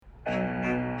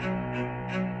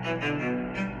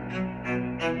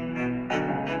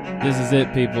This is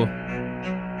it, people.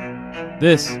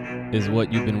 This is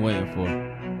what you've been waiting for.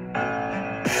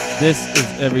 This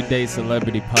is Everyday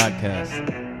Celebrity Podcast.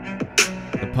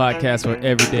 The podcast for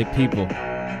everyday people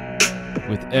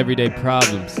with everyday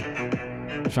problems,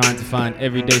 trying to find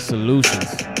everyday solutions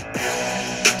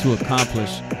to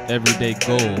accomplish everyday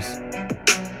goals.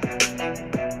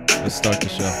 Let's start the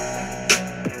show.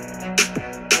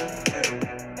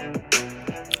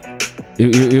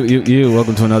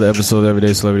 Welcome to another episode of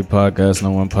Everyday Celebrity Podcast,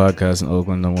 number one podcast in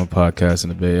Oakland, number one podcast in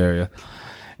the Bay Area.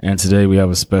 And today we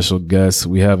have a special guest.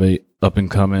 We have a up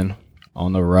and coming,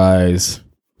 on the rise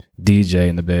DJ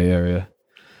in the Bay Area.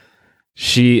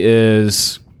 She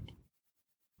is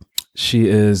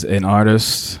an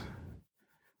artist.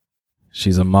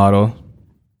 She's a model.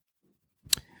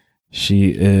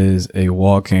 She is a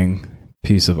walking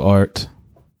piece of art.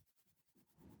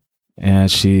 And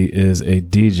she is a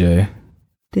DJ.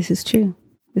 This is true.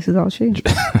 This is all true.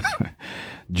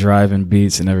 Driving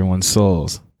beats in everyone's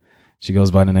souls. She goes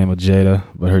by the name of Jada,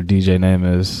 but her DJ name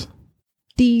is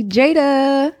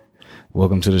Jada.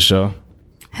 Welcome to the show.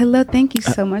 Hello, thank you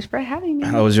so much for having me.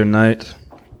 How was your night?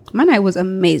 My night was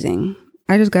amazing.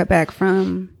 I just got back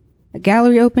from a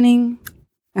gallery opening.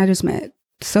 I just met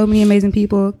so many amazing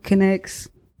people, connects,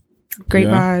 great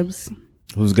vibes.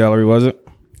 Whose gallery was it?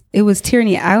 It was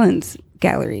Tyranny Island's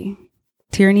gallery.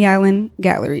 Tyranny Island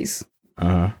Galleries.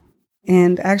 Uh-huh.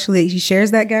 And actually, he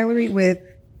shares that gallery with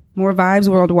More Vibes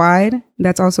Worldwide.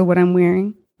 That's also what I'm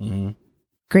wearing. Mm-hmm.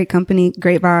 Great company,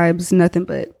 great vibes, nothing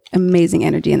but amazing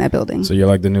energy in that building. So you're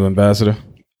like the new ambassador?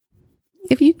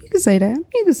 If you can say that.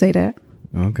 You can say that.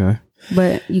 Okay.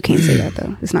 But you can't say that,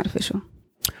 though. It's not official.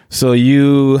 So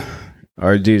you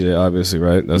are a DJ, obviously,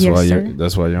 right? That's yes, why sir.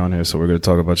 That's why you're on here. So we're going to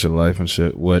talk about your life and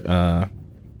shit. What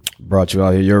brought you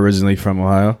out here? You're originally from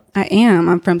Ohio? I am.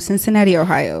 I'm from Cincinnati,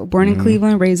 Ohio. Born in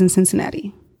Cleveland, raised in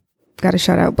Cincinnati. Got to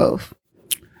shout out both.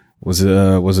 What's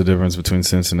the difference between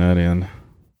Cincinnati and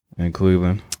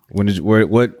Cleveland?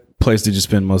 What place did you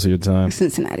spend most of your time?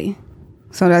 Cincinnati.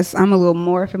 So I'm a little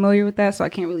more familiar with that, so I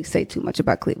can't really say too much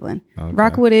about Cleveland. Okay.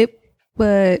 Rock with it,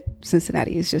 but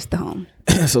Cincinnati is just the home.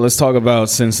 So let's talk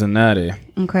about Cincinnati.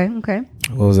 Okay.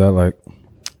 What was that like?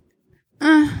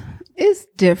 It's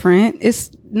different. It's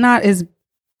not as...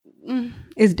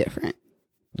 it's different.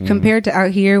 Compared to out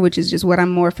here, which is just what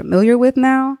I'm more familiar with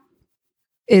now,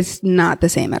 it's not the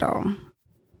same at all.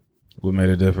 What made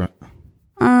it different?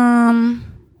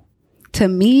 To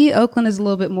me, Oakland is a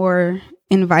little bit more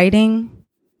inviting.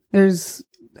 There's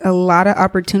a lot of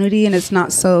opportunity and it's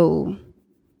not so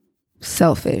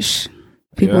selfish.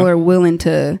 People are willing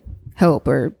to help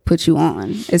or put you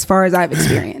on, as far as I've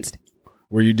experienced.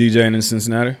 Were you DJing in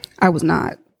Cincinnati? I was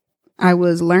not. I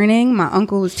was learning. My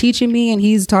uncle was teaching me and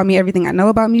he's taught me everything I know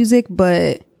about music.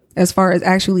 But as far as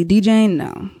actually DJing,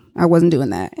 no, I wasn't doing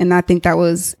that. And I think that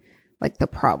was like the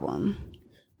problem.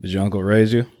 Did your uncle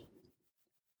raise you?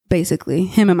 Basically,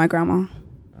 him and my grandma.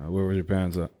 Where were your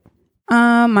parents at?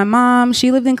 My mom,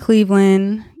 she lived in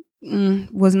Cleveland.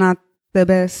 Was not the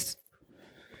best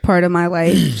part of my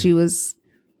life. She was,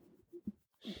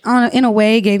 in a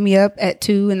way, gave me up at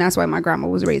 2, and that's why my grandma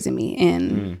was raising me.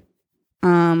 And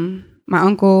my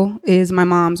uncle is my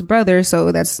mom's brother,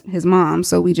 so that's his mom.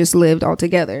 So we just lived all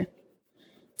together.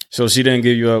 So she didn't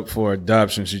give you up for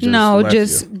adoption. She just left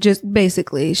you. just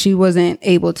basically, she wasn't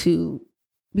able to,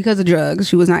 because of drugs.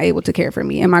 She was not able to care for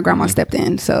me, and my grandma stepped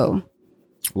in. So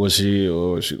was she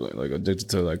like addicted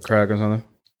to like crack or something?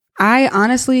 I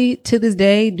honestly, to this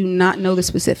day, do not know the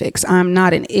specifics. I'm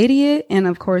not an idiot, and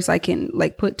of course, I can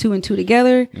like put 2 and 2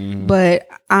 together. But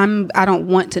I don't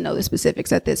want to know the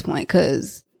specifics at this point,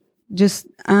 because just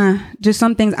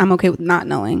some things I'm okay with not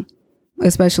knowing,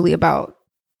 especially about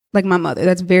like my mother.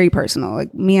 That's very personal.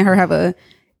 Like me and her have a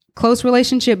close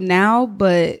relationship now,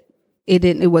 but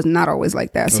it was not always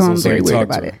like that. So I'm very weird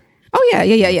about it. Oh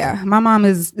yeah. My mom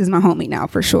is my homie now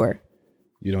for sure.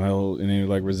 You don't have any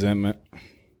like resentment?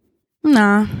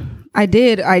 Nah, I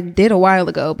did a while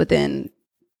ago, but then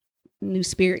new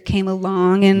spirit came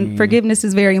along, and forgiveness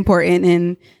is very important,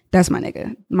 and that's my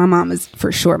nigga. My mom is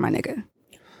for sure my nigga.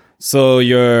 So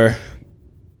your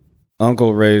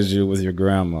uncle raised you with your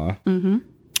grandma. Mm-hmm.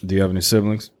 Do you have any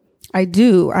siblings? I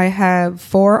do. I have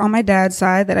 4 on my dad's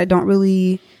side that I don't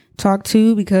really talk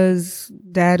to because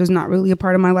dad is not really a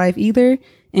part of my life either,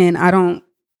 and I don't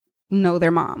know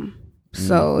their mom.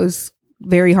 So it's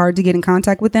very hard to get in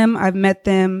contact with them. I've met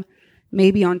them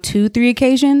maybe on 2-3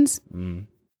 occasions,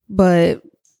 but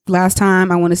last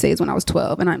time I want to say is when I was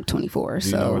 12 and I'm 24. Do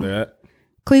you know where they're at?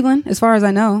 Cleveland, as far as I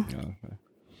know. Oh, okay.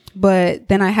 But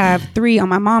then I have 3 on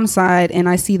my mom's side, and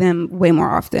I see them way more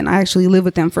often. I actually live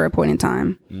with them for a point in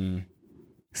time.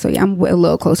 So yeah, I'm a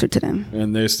little closer to them.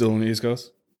 And they're still on the East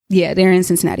Coast? Yeah, they're in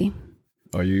Cincinnati.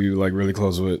 Are you like really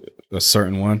close with a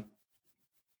certain one?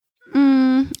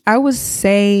 I would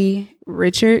say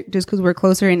Richard, just because we're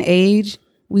closer in age.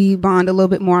 We bond a little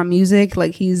bit more on music.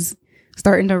 Like he's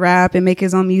starting to rap and make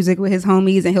his own music with his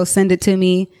homies, and he'll send it to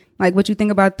me. Like, what you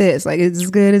think about this? Like, is this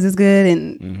good? Is this good?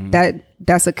 And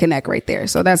that's a connect right there.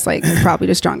 So that's like probably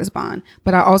the strongest bond.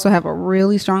 But I also have a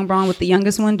really strong bond with the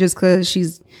youngest one, just because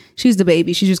she's the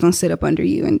baby. She's just gonna sit up under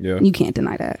you, and you can't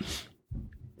deny that.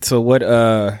 So what?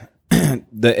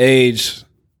 The age.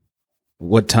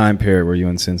 What time period were you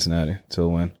in Cincinnati till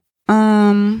when?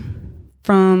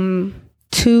 From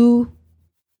 2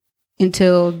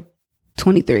 until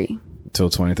 23. Till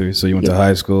 23. So you went to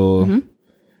high school. Mm-hmm.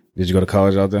 Did you go to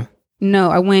college out there?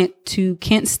 No, I went to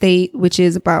Kent State, which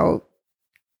is about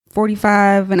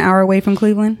 45 an hour away from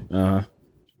Cleveland. What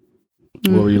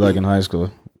were you like in high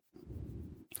school?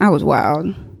 I was wild.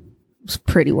 It was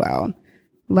pretty wild.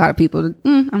 A lot of people.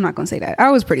 I'm not gonna say that.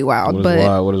 I was pretty wild.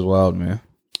 What is wild, man?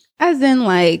 As in,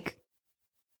 like,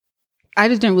 I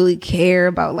just didn't really care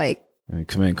about like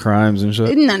committing crimes and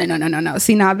shit. No.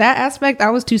 See, now that aspect,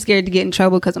 I was too scared to get in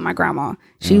trouble because of my grandma.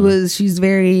 She's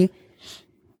very.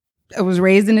 I was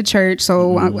raised in the church,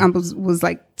 so I was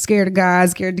like scared of God,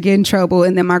 scared to get in trouble.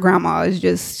 And then my grandma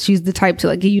is she's the type to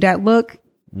like give you that look,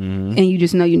 and you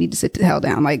just know you need to sit the hell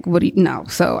down. Like, what do you know?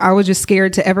 So I was just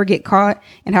scared to ever get caught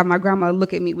and have my grandma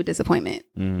look at me with disappointment.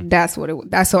 That's what it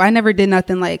was. So I never did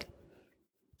nothing like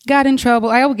got in trouble.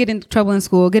 I would get in trouble in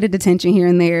school, get a detention here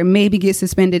and there, maybe get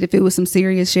suspended if it was some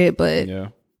serious shit. But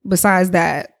besides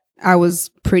that, I was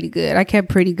pretty good. I kept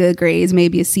pretty good grades,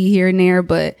 maybe a C here and there,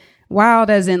 but wild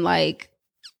as in like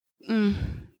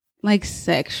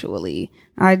sexually.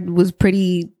 I was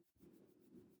pretty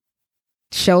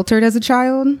sheltered as a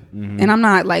child. And I'm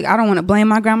not like, I don't want to blame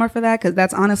my grandma for that, because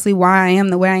that's honestly why I am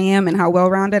the way I am and how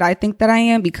well-rounded I think that I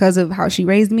am, because of how she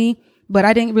raised me. But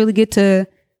I didn't really get to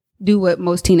do what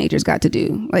most teenagers got to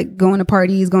do, like going to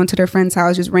parties, going to their friend's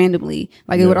house just randomly.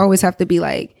 Like it would always have to be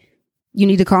like, you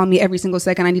need to call me every single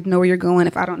second. I need to know where you're going.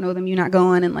 If I don't know them, you're not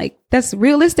going. And like, that's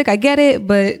realistic. I get it.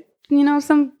 But you know,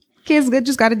 some kids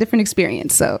just got a different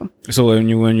experience. So when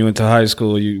you went to high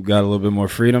school, you got a little bit more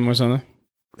freedom or something?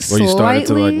 Or you started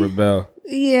to like rebel?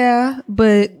 Yeah,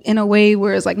 but in a way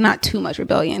where it's like not too much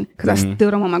rebellion, because I still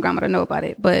don't want my grandma to know about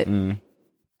it. But I'm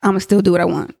going to still do what I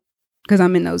want because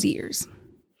I'm in those years.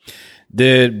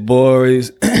 Did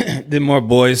more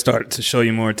boys start to show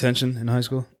you more attention in high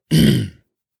school?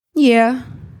 Yeah.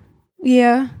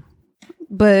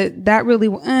 But that really,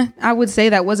 I would say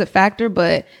that was a factor,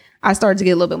 but I started to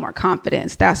get a little bit more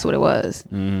confidence. That's what it was.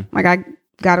 Like I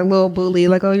got a little bully,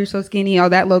 like, oh, you're so skinny, all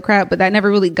that little crap. But that never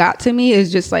really got to me.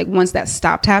 It's just like once that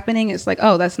stopped happening, it's like,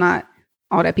 oh, that's not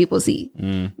all that people see.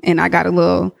 And I got a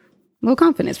little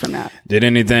confidence from that. Did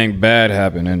anything bad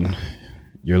happen in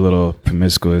your little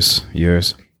promiscuous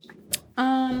years?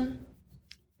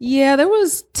 Yeah, there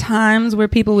was times where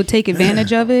people would take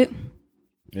advantage of it.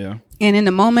 Yeah. And in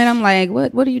the moment, I'm like,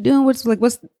 what are you doing?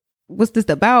 What's this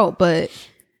about? But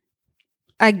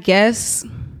I guess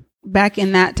back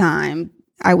in that time,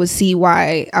 I would see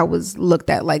why I was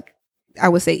looked at like, I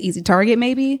would say easy target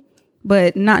maybe,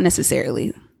 but not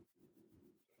necessarily.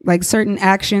 Like certain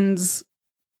actions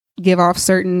give off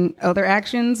certain other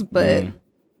actions, but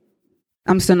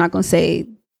I'm still not going to say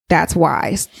that's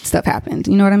why stuff happened.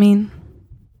 You know what I mean?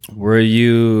 Were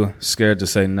you scared to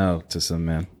say no to some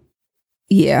men?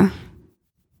 Yeah,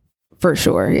 for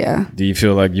sure. Yeah. Do you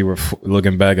feel like you were,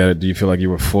 looking back at it, do you feel like you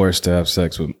were forced to have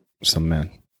sex with some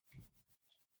men?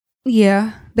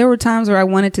 Yeah. There were times where I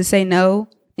wanted to say no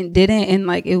and didn't. And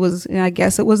like, I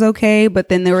guess it was okay. But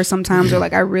then there were some times where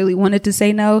like I really wanted to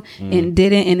say no and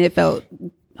didn't. And it felt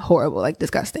horrible, like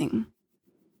disgusting.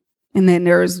 And then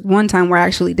there was one time where I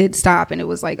actually did stop and it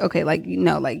was like, okay, like, you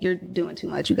know, like you're doing too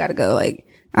much. You got to go. Like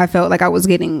I felt like I was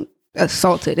getting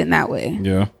assaulted in that way.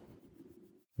 Yeah.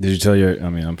 Did you tell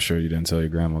I'm sure you didn't tell your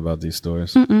grandma about these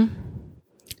stories.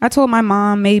 I told my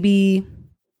mom maybe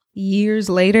years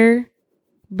later,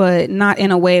 but not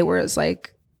in a way where it's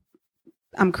like,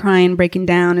 I'm crying, breaking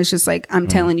down. It's just like, I'm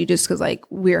telling you just because like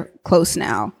we're close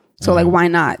now. So like, why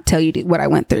not tell you what I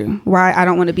went through? Why I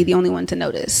don't want to be the only one to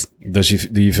notice. Do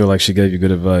you feel like she gave you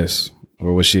good advice,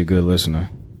 or was she a good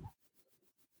listener?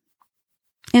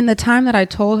 In the time that I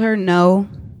told her, no.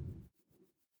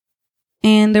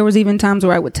 And there was even times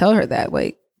where I would tell her that,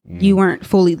 like, you weren't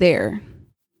fully there.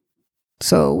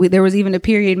 So there was even a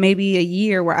period, maybe a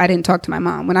year, where I didn't talk to my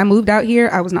mom. When I moved out here,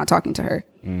 I was not talking to her.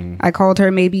 I called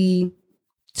her maybe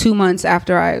 2 months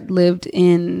after I lived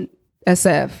in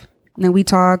SF. And then we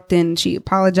talked and she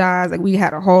apologized. Like we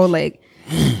had a whole like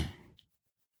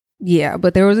Yeah,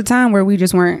 but there was a time where we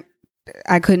just weren't,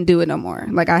 I couldn't do it no more.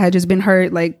 Like I had just been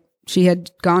hurt. Like she had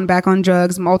gone back on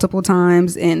drugs multiple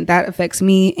times, and that affects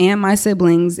me and my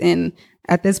siblings. And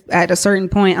at a certain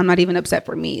point, I'm not even upset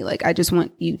for me. Like I just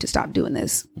want you to stop doing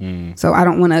this. So I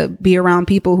don't want to be around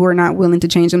people who are not willing to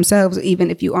change themselves, even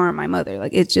if you aren't my mother.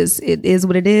 Like it is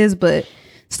what it is. But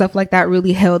stuff like that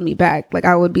really held me back. Like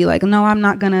I would be like, no, I'm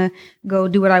not gonna go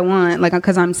do what I want. Like,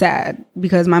 cause I'm sad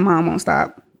because my mom won't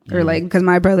stop, or like, because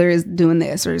my brother is doing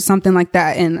this or something like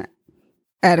that. And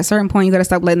at a certain point, you got to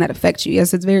stop letting that affect you.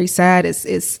 Yes, it's very sad.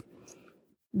 It's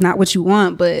not what you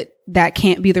want, but that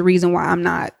can't be the reason why I'm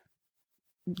not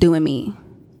doing me.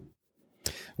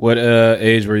 What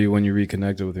age were you when you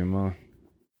reconnected with your mom?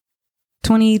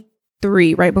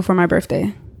 23, right before my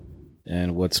birthday.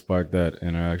 And what sparked that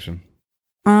interaction?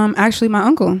 Actually, my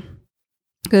uncle,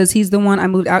 because he's the one I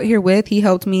moved out here with. He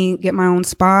helped me get my own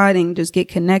spot and just get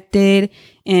connected,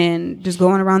 and just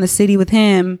going around the city with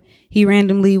him. He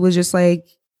randomly was just like,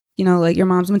 you know, like your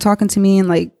mom's been talking to me and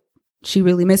like she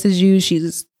really misses you.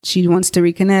 She wants to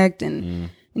reconnect, and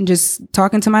just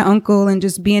talking to my uncle and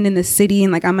just being in the city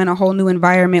and like I'm in a whole new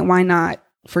environment. Why not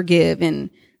forgive and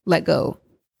let go?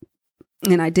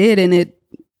 And I did, and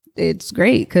it's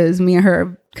great because me and her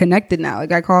are connected now.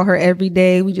 Like I call her every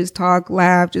day. We just talk,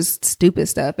 laugh, just stupid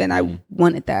stuff. And I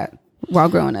wanted that while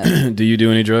growing up. Do you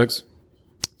do any drugs?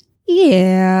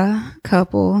 Yeah, a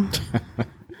couple.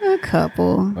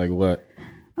 Like what?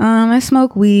 I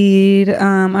smoke weed.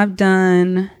 I've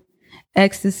done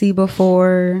ecstasy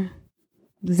before,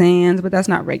 Xans, but that's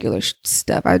not regular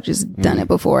stuff. I've just done it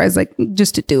before as like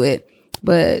just to do it.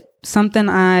 But something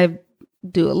I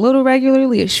do a little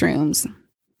regularly is shrooms.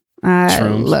 I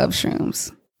love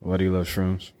shrooms. Why do you love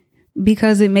shrooms?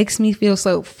 Because it makes me feel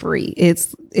so free.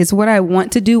 It's what I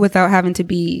want to do without having to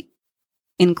be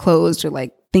enclosed or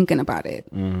like thinking about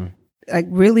it. Like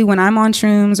really, when I'm on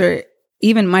shrooms or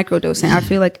even microdosing, I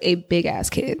feel like a big ass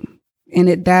kid,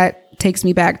 and that takes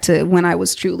me back to when I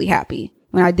was truly happy,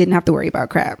 when I didn't have to worry about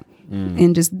crap,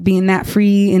 and just being that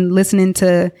free and listening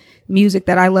to music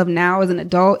that I love now as an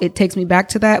adult. It takes me back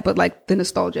to that, but like the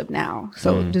nostalgia of now.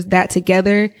 So just that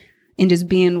together, and just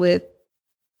being with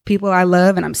people I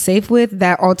love and I'm safe with,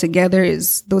 that all together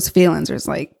is those feelings. Or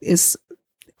it's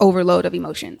overload of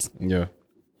emotions. Yeah.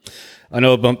 I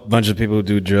know a bunch of people who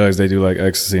do drugs. They do like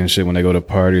ecstasy and shit when they go to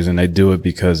parties, and they do it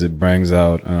because it brings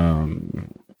out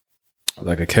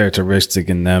like a characteristic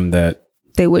in them that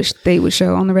they wish they would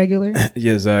show on the regular.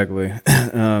 Yeah, exactly.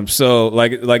 So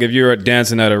like if you're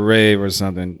dancing at a rave or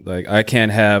something, like I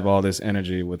can't have all this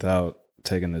energy without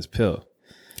taking this pill.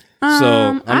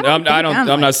 So I'm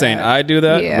not saying I do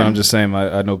that, but I'm just saying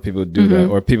I know people who do that,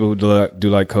 or people who do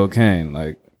like cocaine.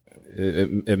 Like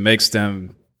it makes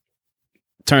them,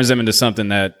 turns them into something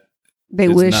that they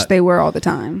wish they were all the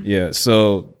time. Yeah.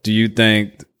 So do you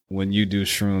think when you do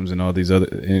shrooms and all these other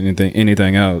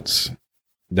anything else,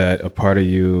 that a part of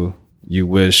you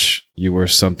wish you were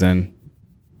something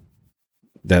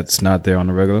that's not there on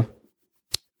the regular?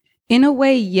 In a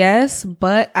way, yes.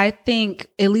 But I think,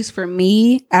 at least for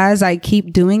me, as I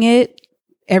keep doing it,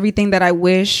 everything that I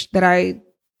wish that I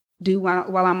do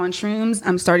while I'm on shrooms,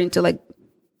 I'm starting to like,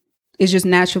 it's just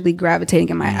naturally gravitating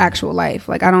in my actual life.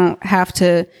 Like I don't have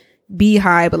to be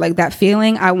high, but like that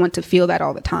feeling, I want to feel that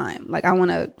all the time. Like I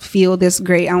want to feel this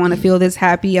great. I want to feel this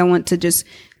happy. I want to just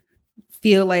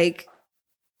feel like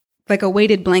a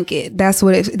weighted blanket. That's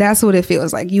what it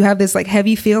feels like. You have this like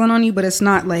heavy feeling on you, but it's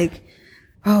not like,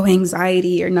 oh,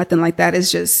 anxiety or nothing like that.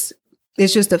 It's just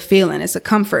a feeling. It's a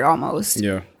comfort almost.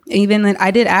 Yeah. Even then,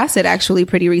 I did acid actually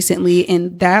pretty recently,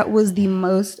 and that was the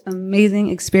most amazing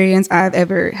experience I've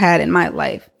ever had in my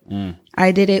life.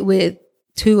 I did it with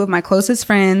two of my closest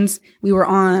friends. We were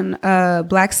on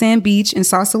Black Sand Beach in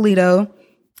Sausalito,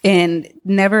 and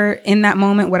never in that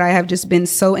moment would I have just been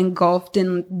so engulfed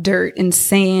in dirt and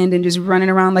sand and just running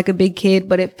around like a big kid,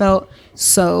 but it felt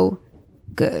so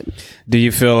good. Do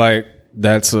you feel like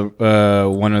that's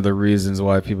one of the reasons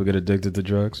why people get addicted to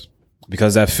drugs?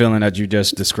 Because that feeling that you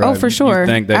just described. Oh, for sure. You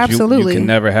think that absolutely. You can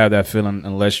never have that feeling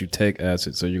unless you take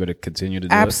acid. So you're going to continue to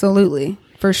do absolutely,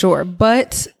 for sure.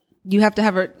 But you have to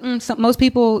have most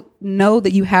people know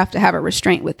that you have to have a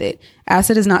restraint with it.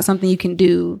 Acid is not something you can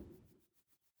do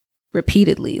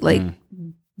repeatedly, like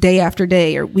day after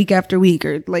day or week after week,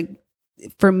 or like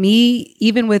for me,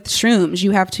 even with shrooms,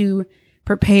 you have to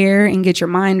prepare and get your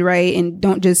mind right, and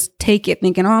don't just take it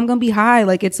thinking, oh, I'm going to be high.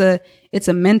 Like it's a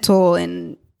mental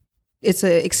and it's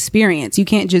an experience. You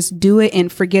can't just do it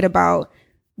and forget about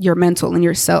your mental and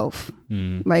yourself.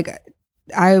 Like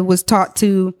I was taught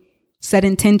to set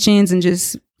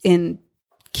intentions and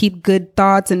keep good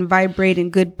thoughts and vibrate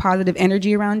and good positive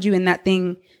energy around you, and that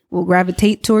thing will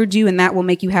gravitate towards you, and that will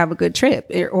make you have a good trip.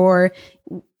 Or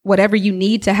whatever you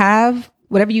need to have,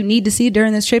 whatever you need to see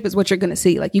during this trip is what you're going to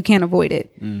see. Like, you can't avoid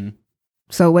it.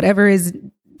 So whatever is,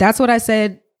 that's what I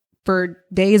said for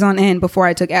days on end before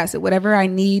I took acid. Whatever I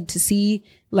need to see,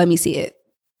 let me see it.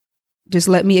 Just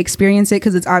let me experience it,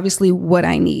 because it's obviously what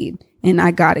I need. And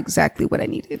I got exactly what I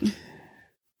needed.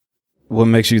 What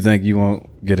makes you think you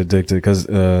won't get addicted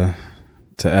to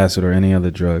acid or any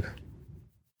other drug?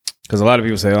 Because a lot of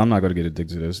people say, oh, I'm not going to get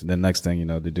addicted to this. The next thing you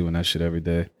know, they're doing that shit every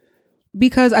day.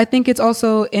 Because I think it's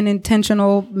also an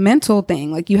intentional mental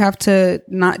thing. Like, you have to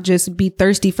not just be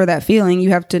thirsty for that feeling.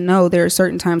 You have to know there are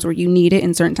certain times where you need it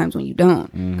and certain times when you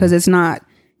don't. Because it's not,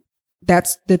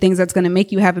 that's the things that's going to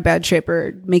make you have a bad trip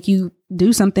or make you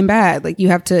do something bad. Like, you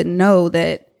have to know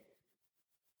that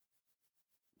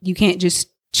you can't just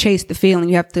chase the feeling.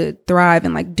 You have to thrive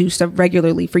and like do stuff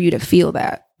regularly for you to feel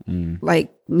that.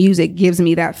 Like, music gives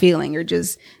me that feeling, or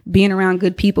just being around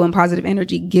good people and positive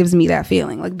energy gives me that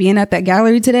feeling. Like, being at that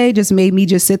gallery today just made me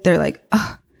just sit there like,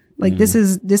 oh, like this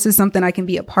is something I can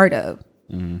be a part of.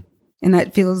 And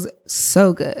that feels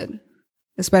so good,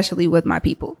 especially with my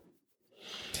people.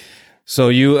 So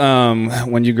you,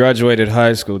 when you graduated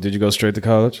high school, did you go straight to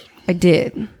college? I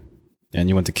did. And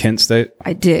you went to Kent State?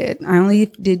 I did. I only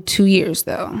did 2 years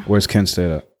though. Where's Kent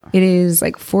State at? It is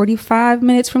like 45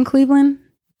 minutes from Cleveland.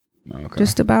 Okay.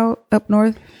 Just about up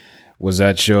north. Was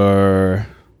that your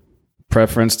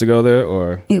preference to go there,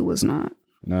 or? It was not.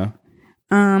 No?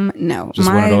 No. Just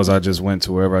one of those I just went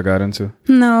to wherever I got into?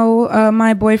 No.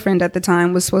 My boyfriend at the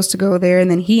time was supposed to go there,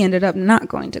 and then he ended up not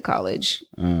going to college.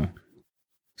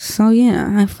 So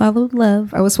yeah, I followed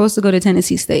love. I was supposed to go to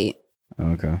Tennessee State.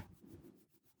 Okay.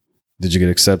 Did you get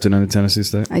accepted into Tennessee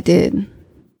State? I did.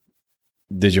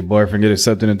 Did your boyfriend get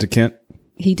accepted into Kent?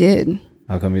 He did.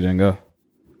 How come he didn't go?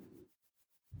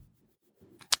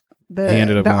 He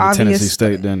ended up going to Tennessee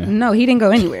State, didn't he? No, he didn't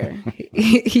go anywhere.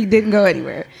 He didn't go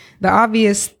anywhere. The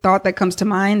obvious thought that comes to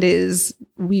mind is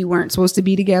we weren't supposed to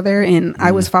be together, and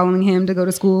I was following him to go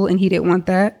to school, and he didn't want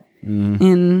that.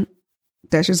 And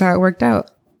that's just how it worked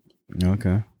out.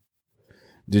 Okay.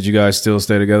 Did you guys still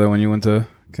stay together when you went to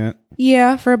Kent?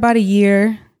 Yeah, for about a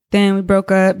year. Then we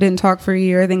broke up, didn't talk for a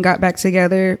year, then got back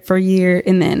together for a year,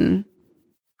 and then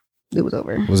it was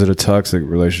over. Was it a toxic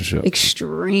relationship?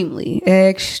 Extremely,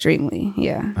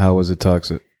 yeah. How was it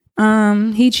toxic?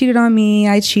 He cheated on me.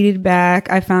 I cheated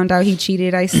back. I found out he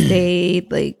cheated. I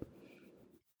stayed. Like,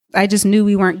 I just knew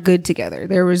we weren't good together.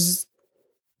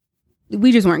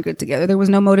 We just weren't good together. There was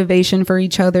no motivation for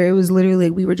each other. It was literally,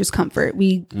 we were just comfort.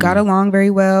 We got along very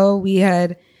well. We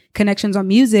had connections on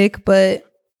music, but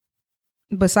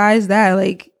besides that,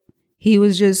 like,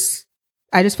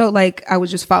 I just felt like I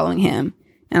was just following him.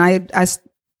 And that's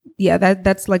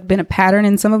like been a pattern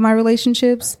in some of my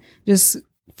relationships, just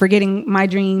forgetting my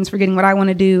dreams, forgetting what I want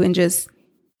to do, and just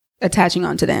attaching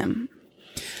onto them.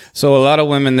 So a lot of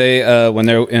women, they when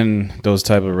they're in those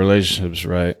type of relationships,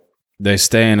 right, they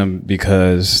stay in them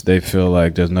because they feel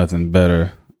like there's nothing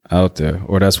better out there,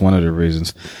 or that's one of the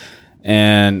reasons.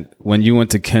 And when you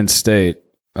went to Kent State,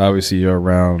 obviously you're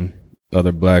around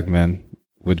other black men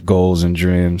with goals and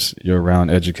dreams. You're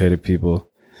around educated people.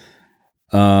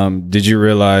 Did you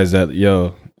realize that,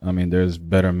 there's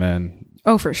better men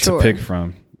for sure to pick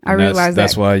from? I realized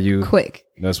that's why you quick.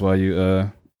 That's why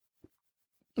you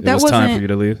it was time for you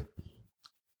to leave.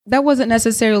 That wasn't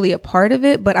necessarily a part of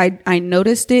it, but I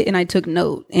noticed it and I took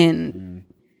note, and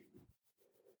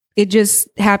it just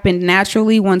happened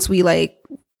naturally once we like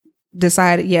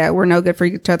decided, we're no good for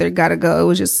each other, gotta go. It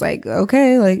was just like,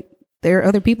 okay, like there are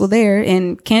other people there,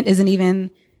 and Kent isn't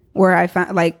even where I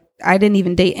found, like, I didn't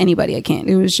even date anybody at Kent.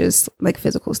 It was just like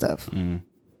physical stuff.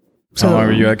 So how long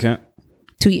were you at Kent?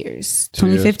 2 years.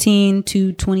 2015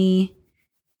 to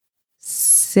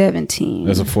 2017.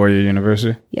 That's a 4-year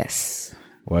university? Yes.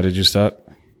 Why did you stop?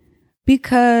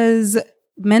 Because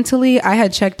mentally I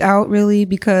had checked out, really,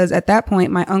 because at that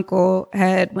point my uncle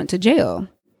had went to jail.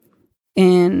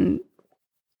 And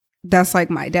that's like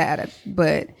my dad,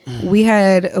 but we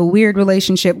had a weird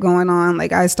relationship going on.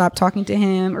 Like, I stopped talking to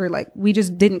him, or like we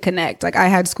just didn't connect. Like, I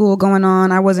had school going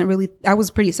on. I was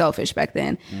pretty selfish back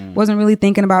then. Wasn't really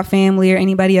thinking about family or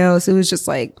anybody else. It was just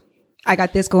like, I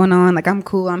got this going on. Like, I'm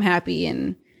cool. I'm happy.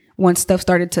 And once stuff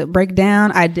started to break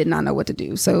down, I did not know what to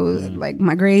do. So like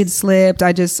my grades slipped.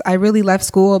 I really left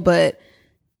school, but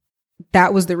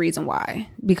that was the reason why,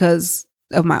 because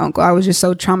of my uncle. I was just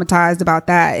so traumatized about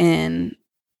that. And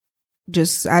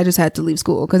I just had to leave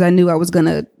school because I knew I was going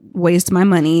to waste my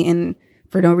money and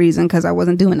for no reason, because I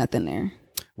wasn't doing nothing there.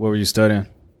 What were you studying?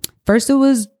 First it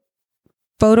was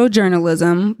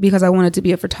photojournalism because I wanted to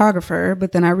be a photographer,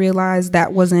 but then I realized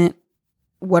that wasn't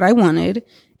what I wanted.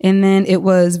 And then it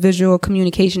was visual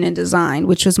communication and design,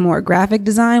 which was more graphic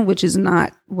design, which is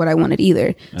not what I wanted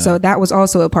either. So that was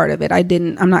also a part of it.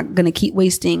 I'm not going to keep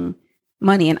wasting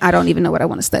money, and I don't even know what I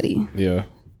want to study. Yeah.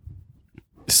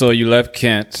 So you left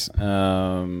Kent,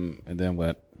 and then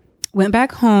what? Went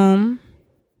back home.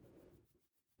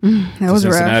 That was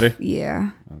Cincinnati? rough.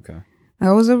 Yeah. Okay.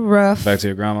 That was a rough. Back to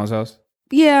your grandma's house?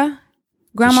 Yeah.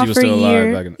 Grandma she was for a still alive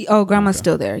year. back in- Grandma's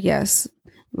still there. Yes.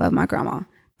 Love my grandma.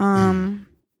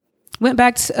 Went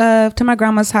back to my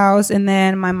grandma's house, and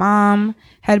then my mom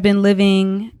had been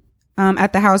living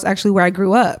at the house actually where I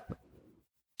grew up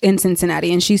in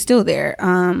Cincinnati, and she's still there.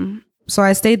 So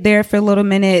I stayed there for a little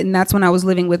minute, and that's when I was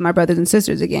living with my brothers and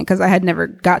sisters again because I had never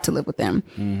got to live with them.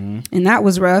 And that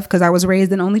was rough because I was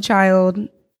raised an only child,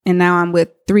 and now I'm with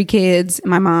 3 kids,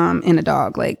 my mom, and a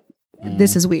dog. Like,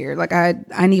 this is weird. Like,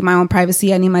 I need my own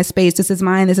privacy. I need my space. This is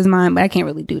mine, but I can't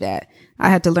really do that. I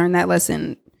had to learn that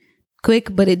lesson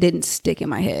quick, but it didn't stick in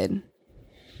my head.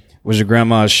 Was your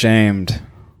grandma ashamed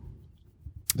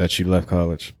that you left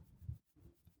college?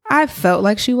 I felt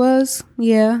like she was,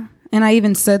 yeah. And I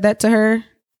even said that to her.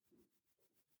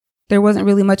 There wasn't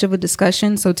really much of a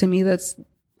discussion, so to me that's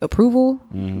approval.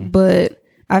 But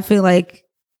I feel like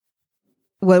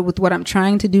with what I'm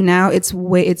trying to do now, it's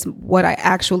what I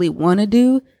actually want to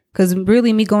do. Because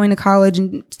really, me going to college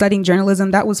and studying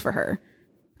journalism, that was for her.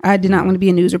 I did not want to be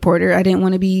a news reporter. I didn't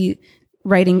want to be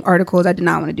writing articles. I did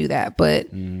not want to do that. But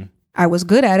I was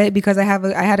good at it because I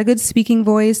had a good speaking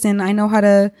voice, and I know how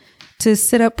to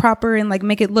sit up proper and like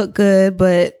make it look good.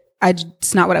 But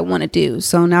it's not what I want to do.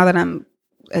 So now that I'm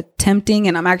attempting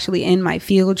and I'm actually in my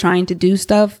field trying to do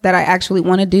stuff that I actually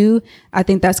want to do, I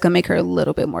think that's gonna make her a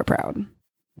little bit more proud.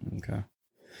 Okay.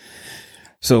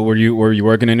 So were you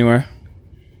working anywhere?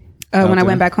 When I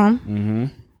went back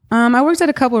home, I worked at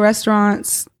a couple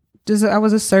restaurants. I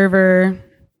was a server.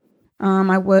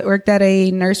 I worked at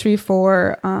a nursery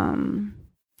for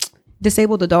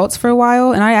disabled adults for a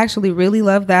while, and I actually really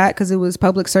loved that because it was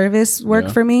public service work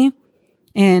for me.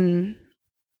 And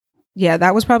yeah,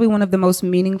 that was probably one of the most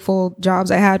meaningful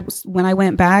jobs I had when I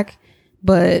went back.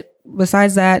 But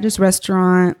besides that, just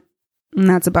restaurant, and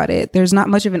that's about it. There's not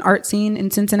much of an art scene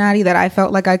in Cincinnati that I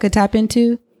felt like I could tap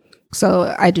into,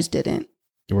 so I just didn't.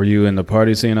 Were you in the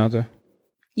party scene out there?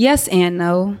 Yes and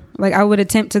no. Like, I would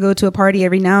attempt to go to a party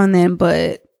every now and then,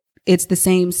 but it's the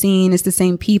same scene, it's the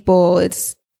same people,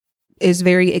 it's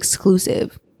very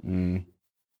exclusive.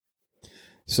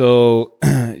 So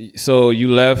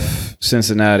you left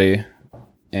Cincinnati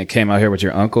and came out here with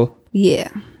your uncle? Yeah.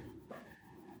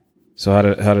 So how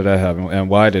did that happen, and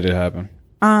why did it happen?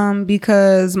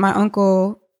 Because my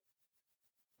uncle,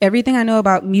 everything I know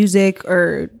about music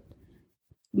or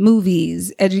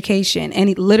movies, education,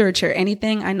 any literature,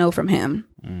 anything, I know from him.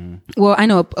 Well, I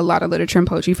know a lot of literature and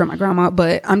poetry from my grandma,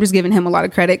 but I'm just giving him a lot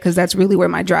of credit because that's really where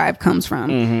my drive comes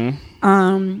from.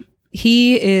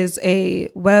 He is a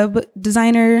web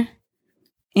designer,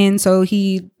 and so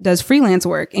he does freelance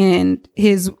work, and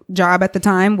his job at the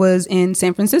time was in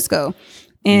San Francisco.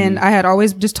 And I had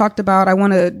always just talked about, I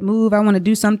want to move, I want to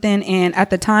do something. And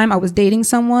at the time I was dating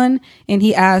someone, and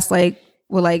he asked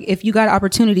if you got an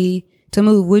opportunity to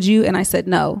move, would you? And I said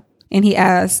no. And he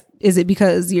asked, is it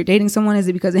because you're dating someone? Is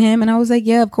it because of him? And I was like,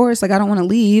 yeah, of course. Like, I don't want to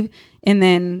leave. And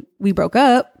then we broke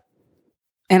up,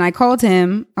 and I called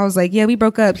him. I was like, yeah, we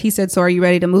broke up. He said, so are you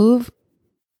ready to move?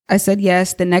 I said,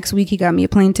 yes. The next week he got me a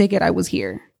plane ticket. I was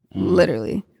here,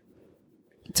 literally.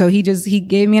 So he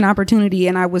gave me an opportunity,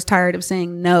 and I was tired of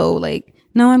saying no. Like,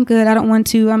 no, I'm good. I don't want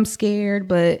to. I'm scared.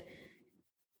 But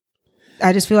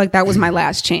I just feel like that was my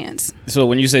last chance. So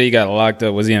when you say he got locked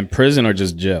up, was he in prison or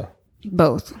just jail?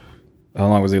 Both. How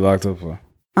long was he locked up for?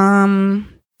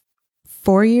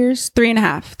 4 years,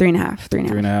 3.5.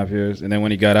 3.5 years. And then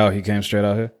when he got out, he came straight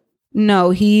out here?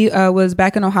 No, he was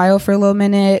back in Ohio for a little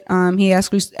minute. He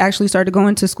actually started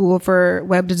going to school for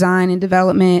web design and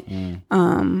development.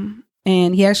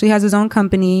 And he actually has his own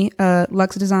company,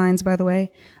 Lux Designs, by the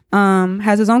way.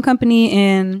 Has his own company,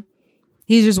 and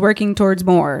he's just working towards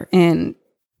more. And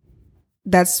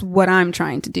that's what I'm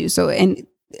trying to do. So, and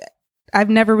I've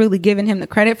never really given him the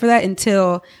credit for that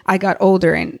until I got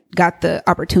older and got the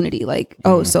opportunity. Like,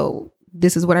 oh, so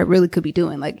this is what I really could be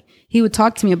doing. Like, he would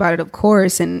talk to me about it, of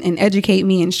course, and educate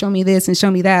me and show me this and show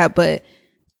me that. But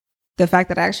the fact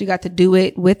that I actually got to do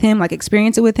it with him, like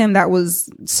experience it with him, that was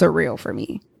surreal for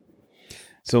me.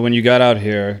 So when you got out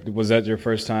here, was that your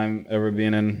first time ever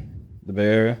being in the Bay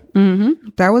Area? Mm-hmm.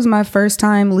 That was my first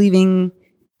time leaving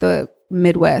the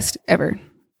Midwest ever.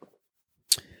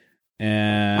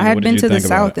 And I had been to the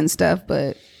South and stuff,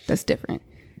 but that's different.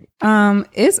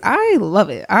 I love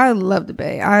it. I love the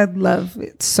Bay. I love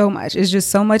it so much. It's just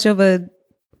so much of a,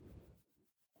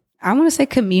 I want to say,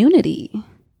 community.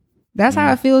 That's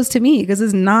how it feels to me, because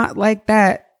it's not like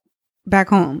that back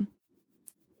home.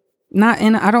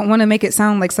 I don't want to make it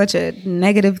sound like such a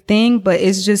negative thing, but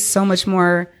it's just so much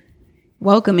more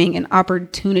welcoming and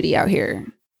opportunity out here.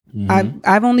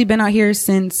 I've only been out here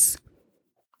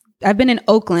I've been in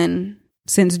Oakland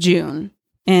since June,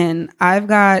 and I've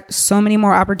got so many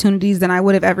more opportunities than I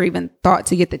would have ever even thought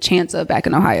to get the chance of back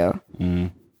in Ohio.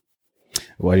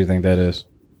 Why do you think that is?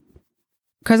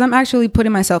 Because I'm actually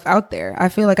putting myself out there. I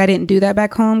feel like I didn't do that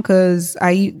back home because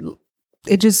I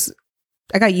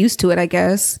got used to it, I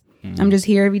guess. I'm just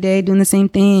here every day doing the same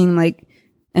thing. Like,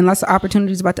 unless the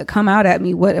opportunity is about to come out at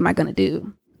me, what am I going to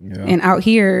do? Yeah. And out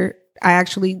here, I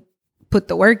actually put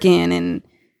the work in and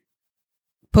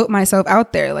put myself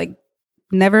out there. Like,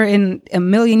 never in a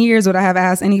million years would I have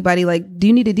asked anybody, like, do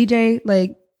you need a DJ?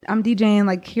 Like, I'm DJing,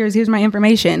 like, here's my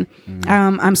information.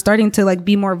 I'm starting to like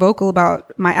be more vocal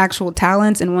about my actual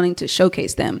talents and wanting to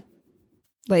showcase them.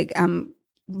 Like,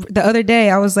 the other day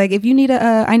I was like, if you need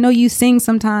I know you sing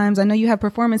sometimes, I know you have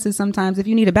performances sometimes. If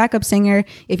you need a backup singer,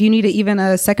 if you need even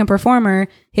a second performer,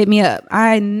 hit me up.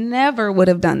 I never would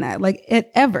have done that, like,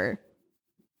 ever.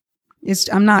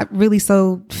 I'm not really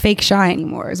so fake shy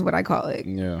anymore, is what I call it.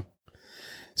 Yeah.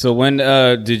 So when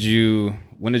did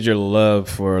your love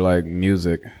for like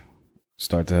music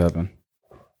start to happen?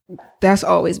 That's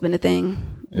always been a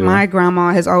thing. Yeah. My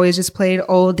grandma has always just played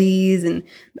oldies and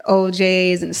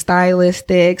OJs and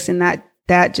stylistics, and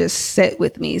that just set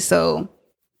with me. So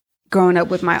growing up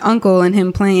with my uncle and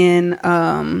him playing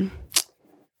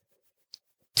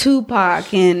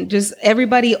Tupac and just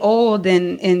everybody old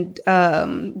and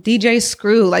DJ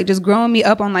Screw, like, just growing me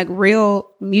up on like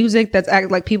real music that's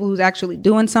like people who's actually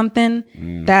doing something,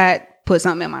 that put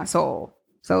something in my soul.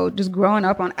 So just growing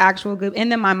up on actual good.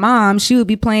 And then my mom, she would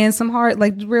be playing some hard,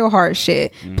 like real hard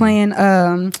shit, playing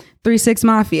 3-6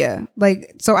 Mafia.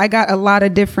 Like, so I got a lot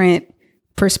of different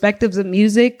perspectives of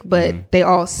music, but they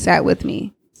all sat with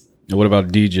me. And what about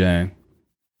DJing?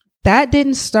 That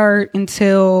didn't start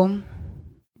until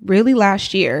really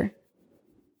last year.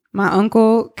 My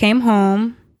uncle came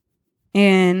home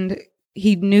and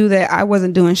he knew that I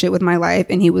wasn't doing shit with my life,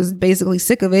 and he was basically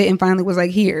sick of it, and finally was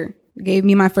like, here, gave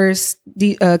me my first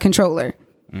controller.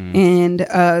 And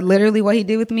literally what he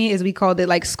did with me is, we called it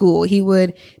like school. He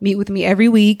would meet with me every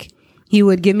week. He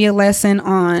would give me a lesson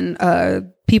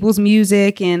on people's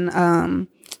music and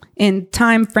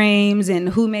time frames and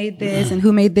who made this and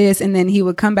who made this. And then he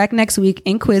would come back next week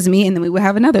and quiz me, and then we would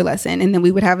have another lesson, and then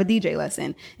we would have a DJ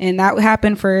lesson. And that would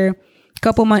happen for a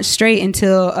couple months straight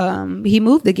until he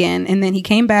moved again. And then he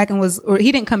came back and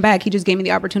he didn't come back. He just gave me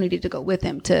the opportunity to go with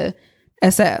him to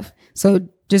SF. So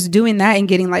just doing that and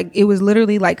getting like, it was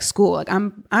literally like school. Like,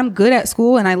 I'm good at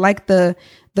school, and I like the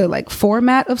like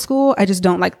format of school. I just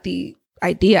don't like the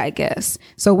idea, I guess.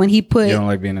 So when he you don't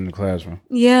like being in the classroom?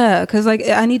 Yeah, because like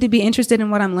I need to be interested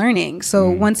in what I'm learning. So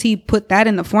once he put that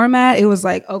in the format, it was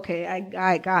like, okay,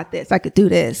 I got this. I could do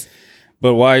this.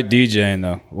 But why DJing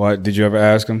though? Why did you ever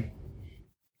ask him?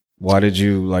 Why did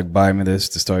you like buy me this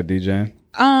to start DJing?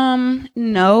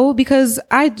 No, because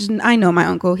I know my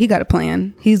uncle. He got a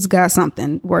plan. He's got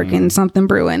something working, something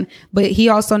brewing. But he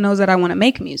also knows that I want to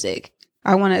make music.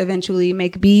 I want to eventually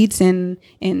make beats and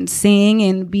sing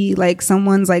and be like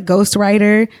someone's like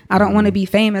ghostwriter. I don't want to be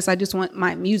famous. I just want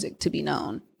my music to be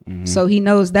known. So he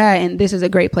knows that, and this is a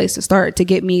great place to start, to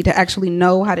get me to actually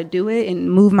know how to do it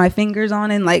and move my fingers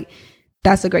on it. And like,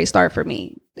 that's a great start for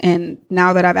me. And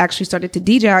now that I've actually started to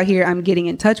DJ out here, I'm getting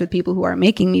in touch with people who are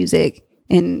making music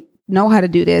and know how to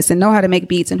do this and know how to make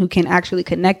beats, and who can actually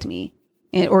connect me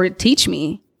or teach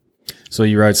me. So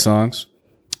you write songs?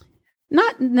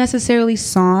 Not necessarily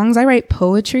songs. I write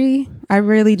poetry. I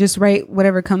really just write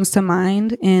whatever comes to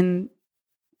mind and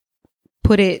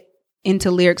put it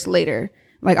into lyrics later.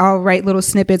 Like, I'll write little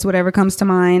snippets, whatever comes to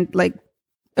mind, like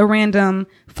a random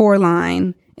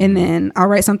 4-line, and then I'll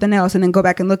write something else and then go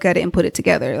back and look at it and put it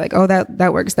together. Like, oh,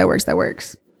 that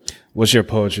works. What's your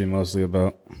poetry mostly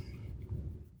about?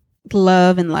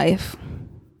 Love and life.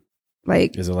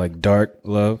 Like, is it like dark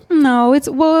love? No, it's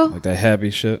like that happy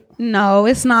shit. No,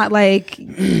 it's not like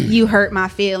you hurt my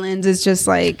feelings. It's just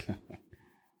like,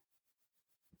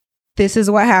 this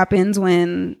is what happens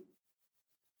when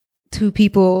two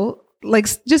people, like,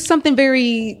 just something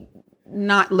very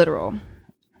not literal.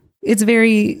 It's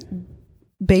very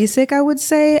basic, I would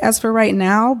say, as for right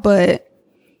now, but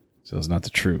so it's not the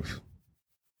truth.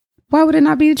 Why would it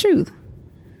not be the truth?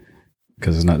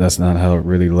 Because that's not how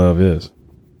really love is.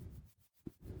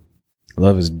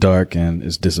 Love is dark and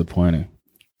it's disappointing.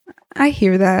 I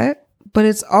hear that, but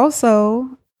it's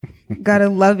also got a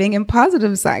loving and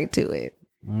positive side to it.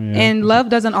 Oh, yeah. And love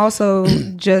doesn't also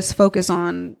just focus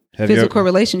on physical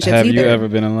relationships have either. you ever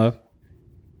been in love?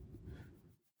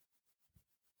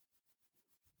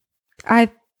 I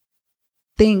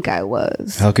think I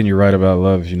was. How can you write about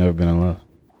love if you've never been in love?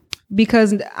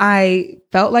 Because I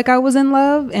felt like I was in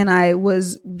love and I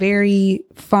was very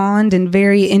fond and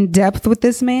very in depth with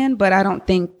this man, but I don't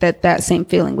think that that same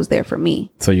feeling was there for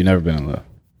me. So you've never been in love?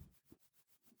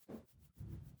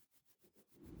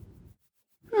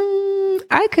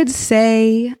 I could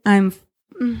say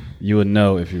You would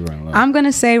know if you were in love. I'm going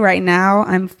to say right now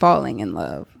I'm falling in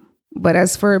love. But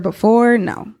as for before,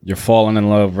 no. You're falling in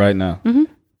love right now? Mm-hmm.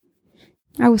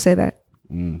 I would say that.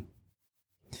 Mm.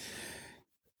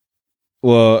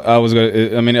 Well,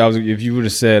 if you would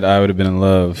have said I would have been in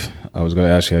love, I was going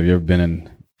to ask you, have you ever been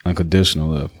in unconditional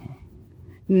love?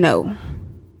 No.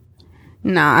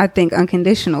 Nah, I think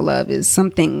unconditional love is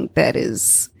something that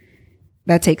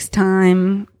takes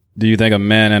time. Do you think a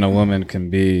man and a woman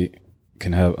can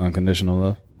have unconditional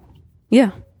love?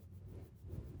 Yeah.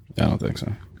 I don't think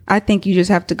so. I think you just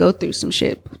have to go through some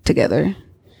shit together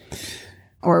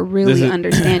or really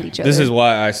understand each other. This is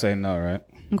why I say no, right?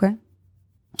 Okay.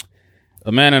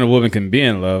 A man and a woman can be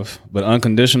in love, but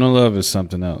unconditional love is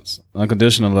something else.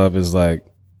 Unconditional love is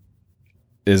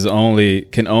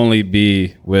can only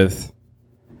be with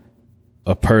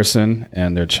a person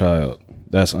and their child.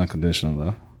 That's unconditional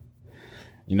love.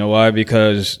 You know why?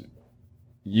 Because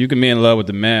you can be in love with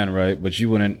the man, right? But you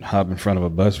wouldn't hop in front of a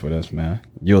bus for this man.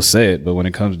 You'll say it, but when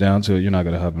it comes down to it, you're not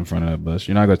going to hop in front of that bus.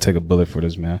 You're not going to take a bullet for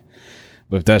this man.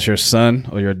 But if that's your son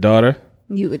or your daughter,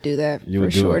 you would do that you for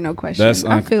sure, no question.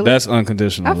 That's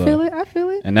unconditional love. I feel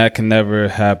it. And that can never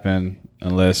happen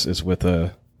unless it's with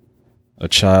a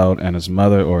child and his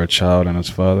mother or a child and his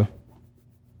father.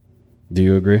 Do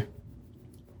you agree?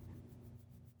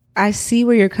 I see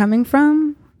where you're coming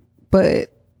from, but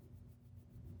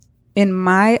in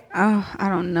my, I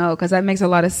don't know, because that makes a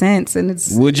lot of sense. And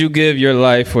it's. Would you give your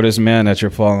life for this man that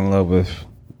you're falling in love with,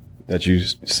 that you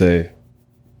say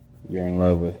you're in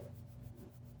love with?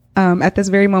 At this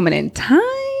very moment in time,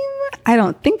 I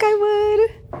don't think I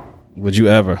would. Would you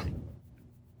ever?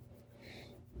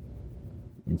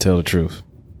 Tell the truth.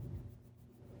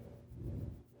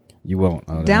 You won't.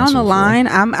 Down the line,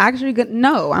 I'm actually gonna.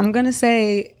 No, I'm gonna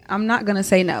say. I'm not gonna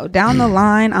say no. Down the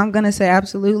line, I'm gonna say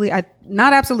absolutely.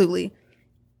 Not absolutely.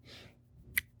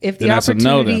 If the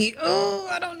opportunity,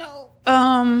 I don't know.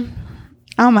 I'm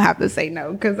gonna have to say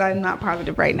no because I'm not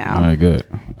positive right now. All right, good.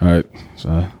 All right,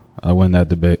 so I win that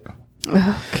debate.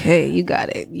 Okay, you got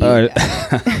it. All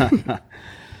right.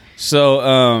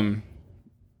 So,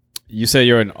 you say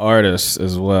you're an artist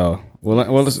as well.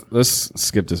 Well, let's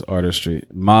skip this artistry.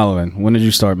 Modeling. When did you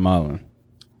start modeling?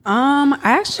 I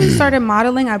actually started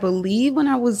modeling, I believe, when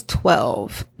I was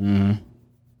 12. Mm-hmm.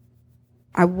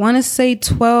 I want to say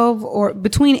 12 or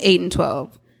between 8 and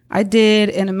 12. I did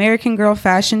an American Girl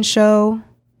fashion show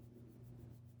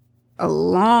a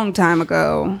long time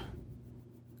ago.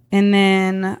 And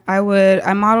then I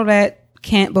modeled at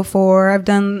Kent before. I've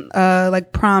done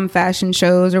like prom fashion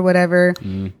shows or whatever.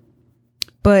 Mm.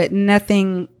 But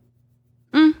nothing.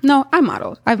 No, I've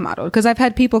modeled because I've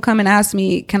had people come and ask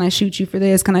me, can I shoot you for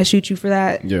this? Can I shoot you for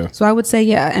that? Yeah. So I would say,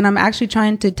 yeah. And I'm actually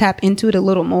trying to tap into it a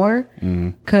little more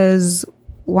because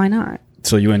why not?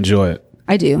 So you enjoy it?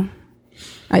 I do.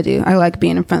 I like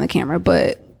being in front of the camera,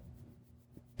 but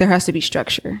there has to be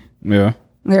structure. Yeah.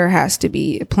 There has to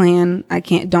be a plan.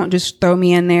 Don't just throw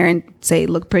me in there and say,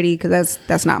 look pretty, because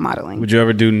that's not modeling. Would you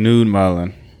ever do nude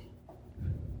modeling?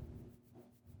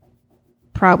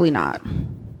 Probably not.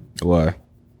 Why?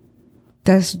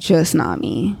 That's just not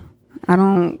me.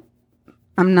 I'm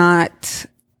not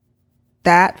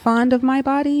that fond of my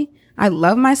body. I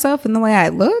love myself and the way I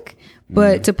look,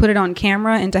 but to put it on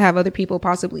camera and to have other people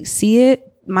possibly see it,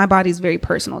 my body's very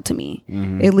personal to me.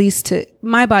 At least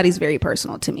my body's very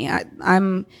personal to me.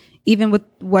 I'm even with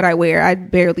what I wear, I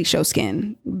barely show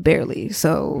skin, barely.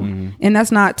 So, and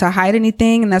that's not to hide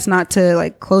anything, and that's not to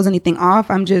like close anything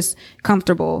off. I'm just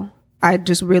comfortable. I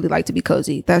just really like to be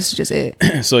cozy. That's just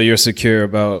it. So you're secure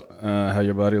about how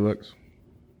your body looks?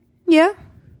 Yeah.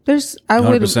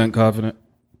 100% confident?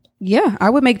 Yeah. I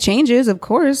would make changes, of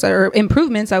course, or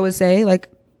improvements, I would say.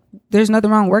 Like, there's nothing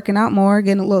wrong working out more,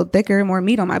 getting a little thicker, more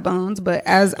meat on my bones. But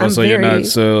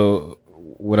so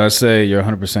when I say you're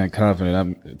 100%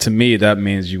 confident, to me, that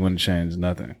means you wouldn't change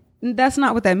nothing. That's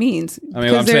not what that means. I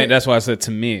mean, I'm saying that's why I said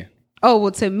to me. Oh,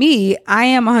 well, to me, I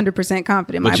am 100%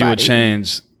 confident in my body. But you would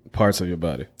change parts of your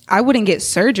body. I wouldn't get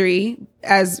surgery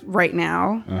as right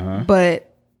now,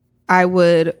 but I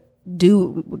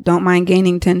don't mind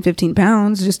gaining 10, 15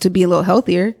 pounds just to be a little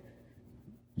healthier.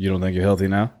 You don't think you're healthy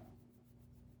now?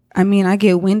 I mean, I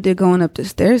get winded going up the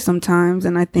stairs sometimes,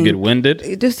 and I think You get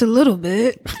winded? just a little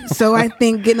bit. So I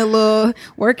think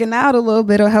working out a little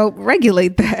bit will help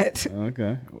regulate that.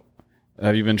 Okay.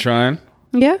 Have you been trying?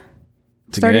 Yeah.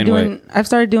 To gain weight? I've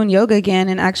started doing yoga again,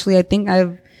 and actually I think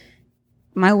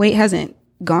my weight hasn't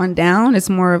gone down. It's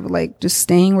more of like just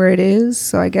staying where it is.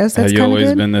 So I guess that's kind of good. Have you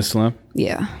always been this slim?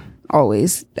 Yeah,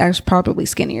 always. Actually, probably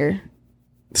skinnier.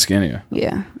 Skinnier?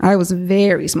 Yeah. I was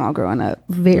very small growing up.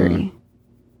 Very.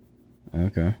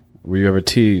 Okay. Were you ever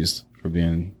teased for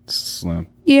being slim?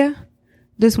 Yeah.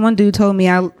 This one dude told me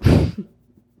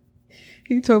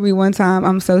he told me one time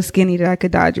I'm so skinny that I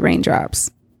could dodge raindrops.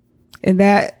 And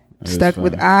that stuck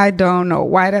with, I don't know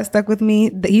why that stuck with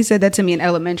me. He said that to me in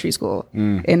elementary school.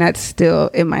 And that's still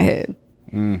in my head.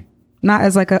 Not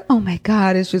as like oh my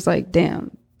God. It's just like,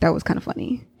 damn, that was kind of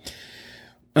funny.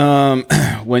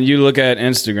 When you look at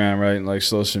Instagram, right, like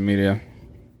social media,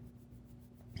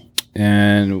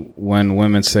 and when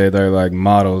women say they're like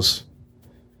models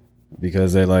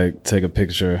because they like take a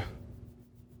picture,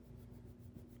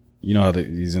 you know how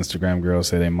these Instagram girls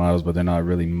say they're models, but they're not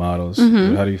really models.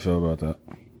 How do you feel about that?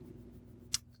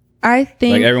 I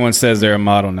think like everyone says they're a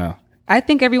model now. I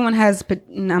think everyone has,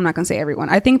 I'm not going to say everyone.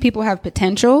 I think people have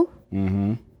potential,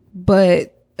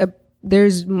 but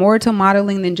there's more to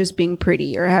modeling than just being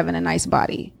pretty or having a nice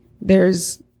body.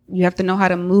 You have to know how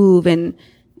to move and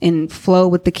flow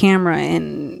with the camera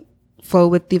and flow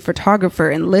with the photographer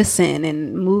and listen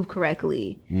and move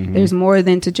correctly. There's more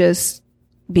than to just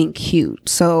being cute.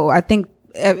 So I think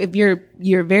if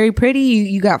you're very pretty,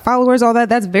 you got followers, all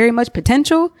that's very much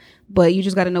potential, but you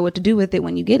just got to know what to do with it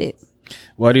when you get it.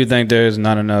 Why do you think there's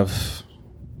not enough?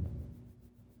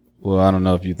 Well, I don't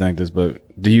know if you think this, but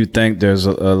do you think there's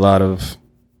a lot of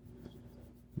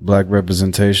black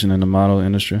representation in the model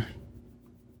industry?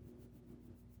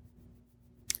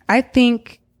 I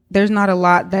think there's not a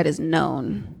lot that is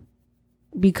known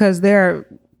because there are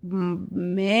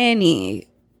many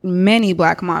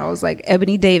black models like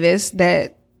Ebony Davis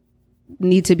that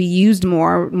need to be used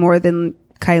more than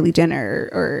Kylie Jenner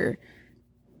or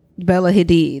Bella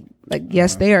Hadid. Like,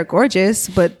 yes, they are gorgeous,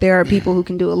 but there are people who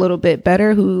can do a little bit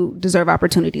better who deserve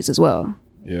opportunities as well.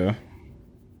 Yeah.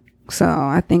 So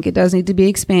I think it does need to be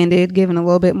expanded, given a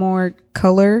little bit more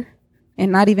color,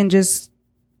 and not even just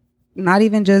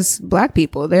black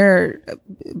people. There are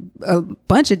a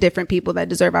bunch of different people that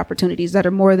deserve opportunities that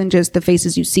are more than just the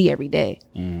faces you see every day,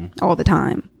 all the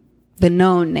time, the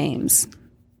known names.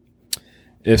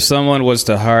 If someone was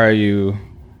to hire you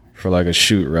for like a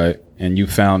shoot, right, and you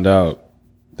found out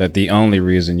that the only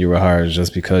reason you were hired is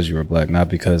just because you were black, not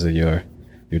because of your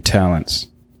talents,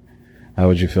 how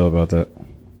would you feel about that?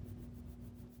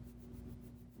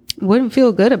 Wouldn't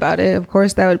feel good about it. Of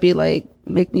course, that would be like,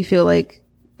 make me feel like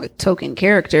a token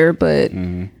character, but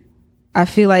I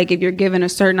feel like if you're given a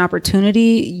certain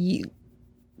opportunity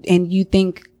and you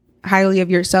think highly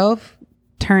of yourself,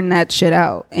 turn that shit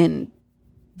out and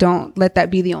don't let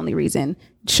that be the only reason.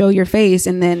 Show your face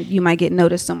and then you might get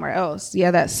noticed somewhere else. Yeah,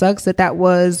 that sucks that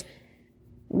was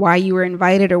why you were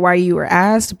invited or why you were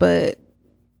asked, but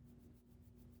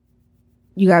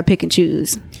you gotta pick and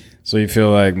choose. So you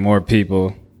feel like more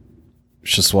people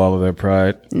should swallow their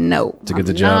pride? No, to get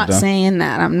the job done?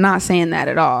 I'm not saying that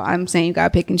at all. I'm saying you gotta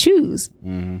pick and choose.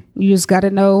 You just gotta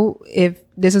know if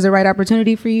this is the right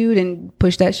opportunity for you, then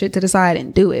push that shit to the side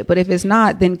and do it. But if it's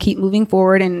not, then keep moving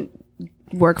forward and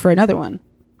work for another one.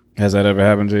 Has that ever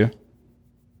happened to you?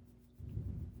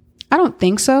 I don't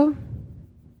think so.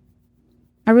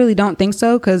 I really don't think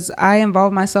so, because I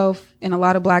involve myself in a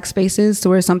lot of black spaces to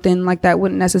where something like that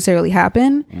wouldn't necessarily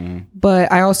happen.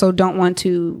 But I also don't want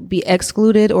to be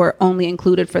excluded or only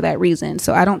included for that reason.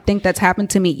 So I don't think that's happened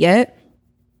to me yet.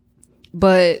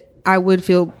 But I would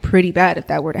feel pretty bad if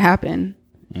that were to happen.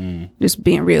 Just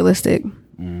being realistic.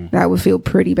 That would feel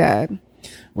pretty bad.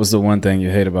 What's the one thing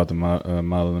you hate about the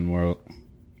modeling world?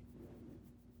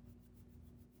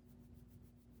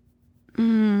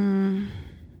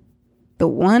 The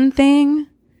one thing,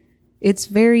 it's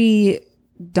very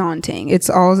daunting. It's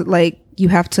all like you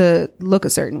have to look a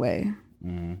certain way,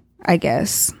 I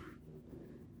guess.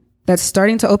 That's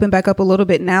starting to open back up a little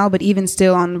bit now, but even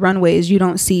still on runways, you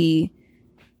don't see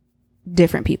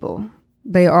different people.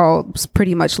 They all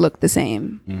pretty much look the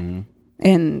same.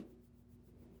 And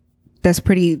that's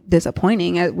pretty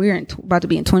disappointing. We're about to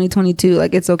be in 2022.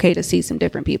 Like, it's okay to see some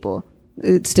different people.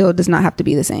 It still does not have to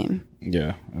be the same.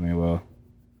 Yeah. I mean, well,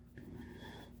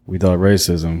 we thought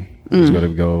racism was going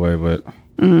to go away, but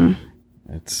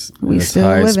It's We its still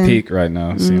highest living. peak right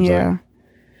now. It seems Yeah.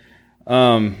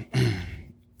 like.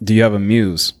 Do you have a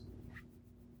muse?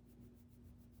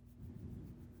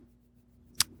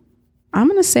 I'm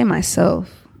going to say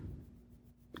myself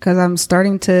because I'm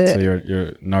starting to. So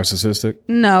you're narcissistic?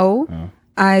 No. Oh.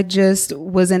 I just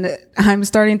I'm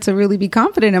starting to really be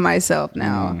confident in myself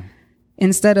now.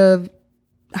 Instead of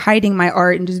hiding my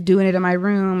art and just doing it in my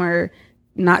room or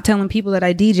not telling people that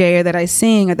I DJ or that I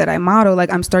sing or that I model,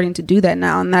 like I'm starting to do that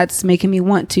now. And that's making me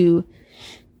want to,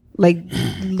 like,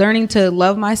 learning to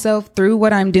love myself through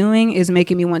what I'm doing is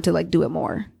making me want to, like, do it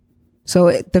more.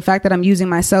 So the fact that I'm using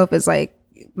myself as, like,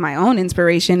 my own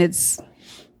inspiration, it's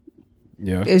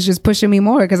just pushing me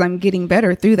more because I'm getting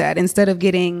better through that. Instead of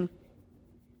getting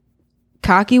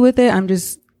cocky with it,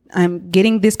 I'm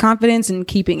getting this confidence and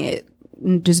keeping it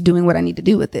and just doing what I need to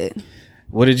do with it.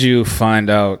 What did you find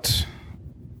out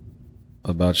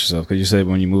about yourself? Because you said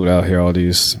when you moved out here, all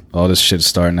this shit's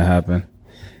starting to happen,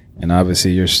 and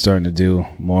obviously you're starting to do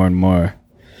more and more.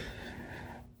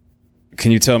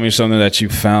 Can you tell me something that you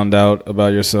found out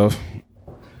about yourself?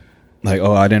 Like,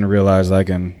 oh, I didn't realize I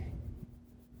can,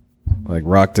 like,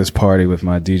 rock this party with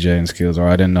my DJing skills, or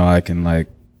I didn't know I can like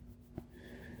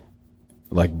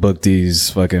book these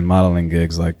fucking modeling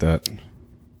gigs like that.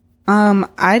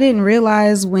 I didn't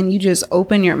realize when you just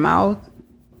open your mouth,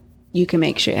 you can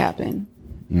make shit happen.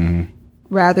 Mm-hmm.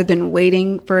 Rather than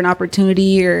waiting for an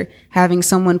opportunity or having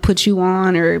someone put you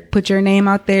on or put your name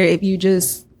out there. If you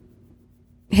just,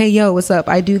 hey, yo, what's up?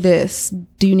 I do this.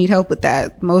 Do you need help with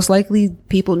that? Most likely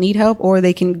people need help or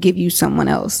they can give you someone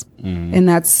else. Mm-hmm. And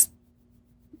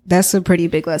that's a pretty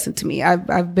big lesson to me.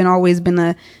 I've always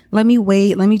been let me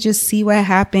wait. Let me just see what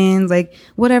happens. Like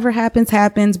whatever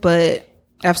happens. But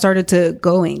I've started to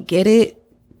go and get it.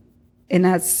 And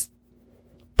that's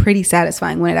pretty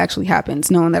satisfying when it actually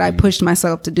happens, knowing that I pushed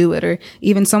myself to do it, or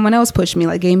even someone else pushed me,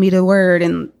 like gave me the word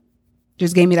and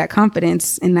just gave me that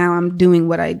confidence. And now I'm doing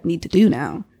what I need to do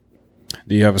now.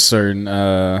 Do you have a certain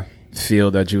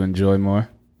field that you enjoy more?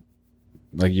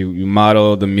 Like you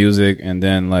model the music and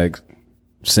then like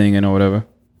singing or whatever?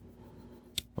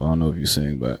 Well, I don't know if you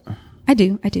sing, but I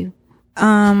do.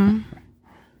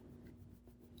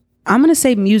 I'm going to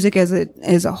say music as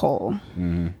a whole,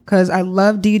 because I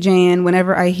love DJing.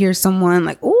 Whenever I hear someone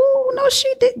like, oh, no,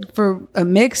 she did for a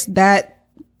mix, that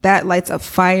lights a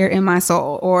fire in my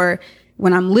soul. Or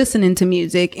when I'm listening to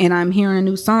music and I'm hearing a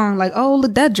new song, like, oh,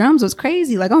 look, that drums was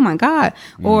crazy. Like, oh my God.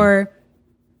 Or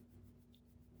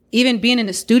even being in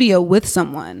the studio with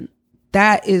someone,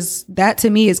 that to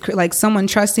me is like someone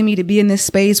trusting me to be in this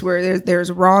space where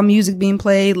there's raw music being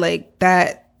played. Like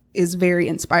that is very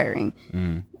inspiring.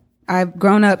 I've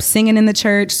grown up singing in the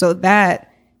church, so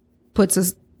that puts a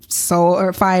soul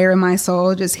or fire in my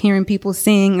soul, just hearing people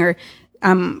sing. Or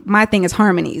my thing is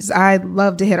harmonies. I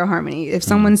love to hit a harmony. If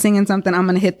someone's singing something, I'm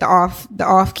gonna hit the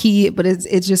off key, but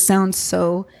it just sounds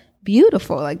so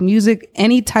beautiful. Like music,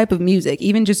 any type of music,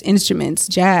 even just instruments,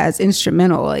 jazz,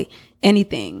 instrumental, like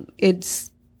anything.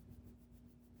 It's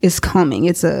calming.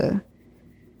 It's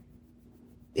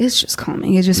just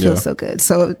calming. It just feels so good.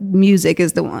 So music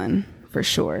is the one for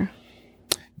sure.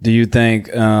 Do you think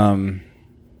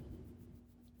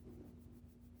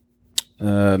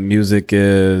music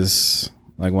is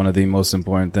like one of the most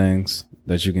important things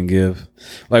that you can give?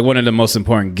 Like one of the most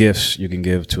important gifts you can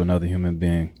give to another human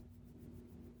being?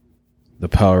 The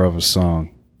power of a song.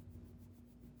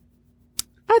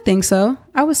 I think so.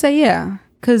 I would say, yeah.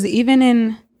 Because even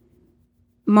in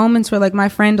moments where like my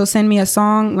friend will send me a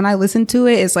song, when I listen to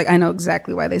it, it's like I know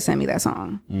exactly why they sent me that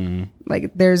song.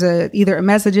 Like there's either a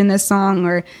message in this song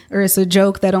or it's a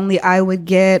joke that only I would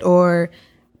get, or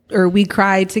we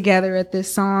cried together at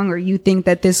this song, or you think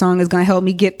that this song is going to help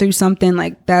me get through something.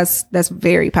 Like that's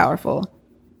very powerful.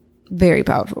 Very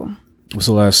powerful. What's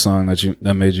the last song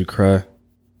that made you cry?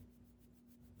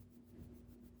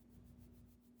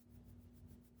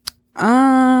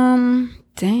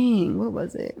 Dang, what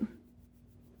was it?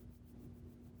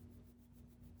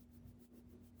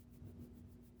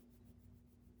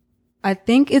 I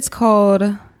think it's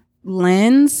called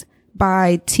Lens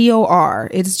by TOR.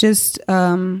 It's just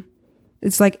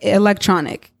it's like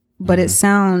electronic, but it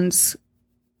sounds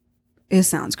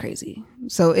crazy.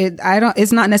 So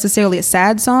it's not necessarily a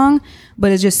sad song,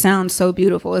 but it just sounds so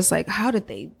beautiful. It's like, how did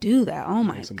they do that? Oh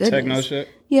my goodness. Techno shit?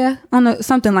 Yeah, I don't know,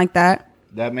 something like that.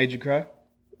 That made you cry?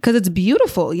 Because it's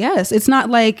beautiful. Yes. It's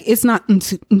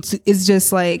it's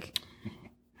just like,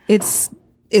 it's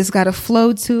got a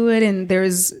flow to it, and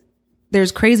there's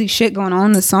crazy shit going on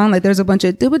in the song. Like there's a bunch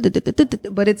of,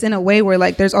 but it's in a way where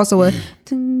like there's also a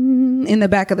in the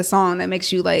back of the song that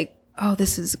makes you like, oh,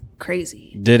 this is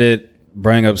crazy. Did it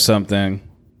bring up something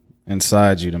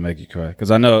inside you to make you cry?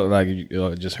 Because I know, like,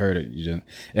 you just heard it. It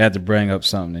had to bring up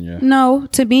something in your. No,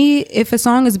 to me, if a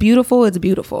song is beautiful, it's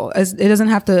beautiful. It doesn't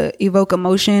have to evoke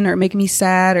emotion or make me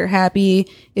sad or happy.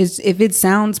 If it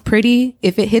sounds pretty,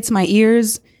 if it hits my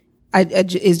ears, it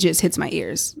just hits my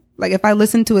ears. Like if I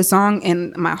listen to a song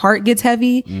and my heart gets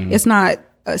heavy, it's not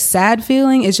a sad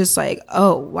feeling. It's just like,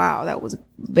 oh wow, that was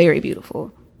very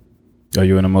beautiful. Are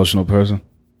you an emotional person?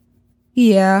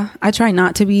 Yeah, I try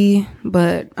not to be,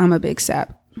 but I'm a big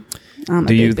sap.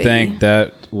 Do you think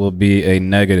that will be a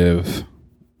negative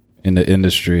in the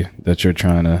industry that you're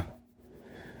trying to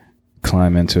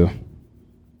climb into?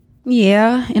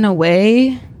 Yeah, in a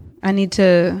way. I need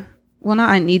to, well, not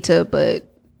I need to, but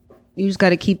you just got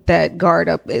to keep that guard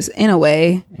up in a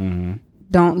way. Mm-hmm.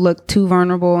 Don't look too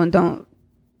vulnerable and don't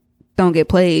get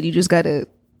played. You just got to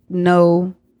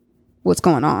know what's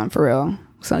going on for real.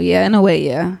 So yeah, in a way,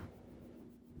 yeah.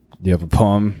 Do you have a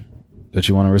poem that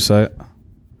you want to recite?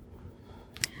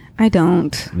 I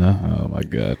don't. No? Oh my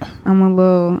God. I'm a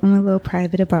little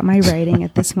private about my writing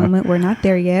at this moment. We're not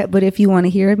there yet, but if you want to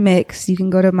hear a mix, you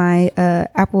can go to my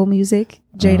Apple Music,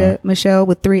 Jada Michelle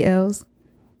with 3 L's.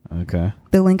 Okay.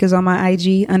 The link is on my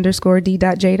IG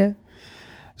 _d.jada.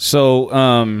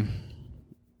 So,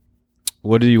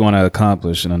 what do you want to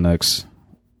accomplish in the next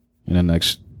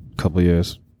couple of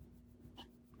years?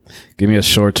 Give me a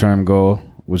short-term goal,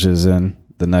 which is in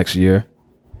the next year,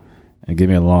 and give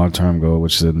me a long-term goal,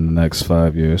 which is in the next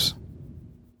 5 years.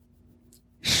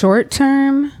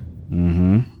 Short-term?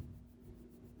 Mm-hmm.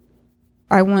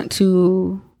 I want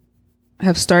to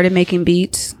have started making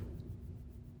beats.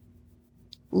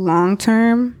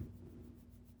 Long-term?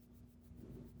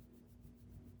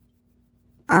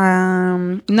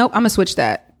 Nope, I'm gonna switch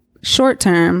that.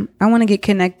 Short-term, I want to get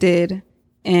connected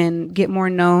and get more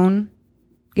known.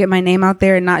 Get my name out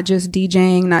there, not just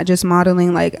DJing, not just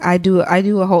modeling. Like I do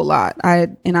a whole lot. I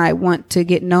want to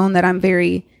get known that I'm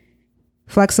very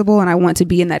flexible and I want to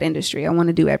be in that industry. I want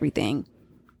to do everything.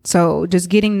 So just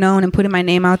getting known and putting my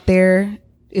name out there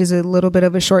is a little bit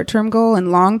of a short-term goal.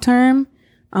 And long-term,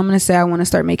 I'm going to say I want to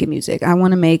start making music. I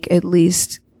want to make at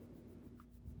least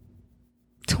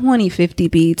 20, 50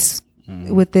 beats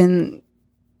within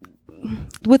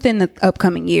the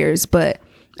upcoming years. But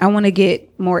I want to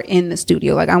get more in the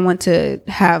studio. Like I want to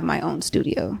have my own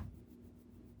studio.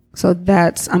 So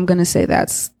I'm going to say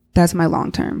that's my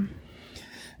long term.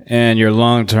 And your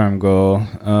long term goal,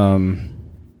 how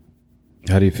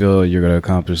do you feel you're going to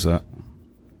accomplish that?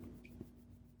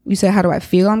 You said, how do I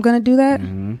feel I'm going to do that?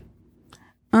 Mm-hmm.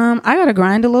 I got to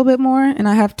grind a little bit more and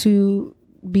I have to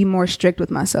be more strict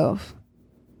with myself.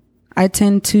 I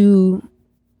tend to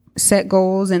set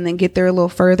goals and then get there a little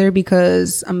further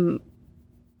because I'm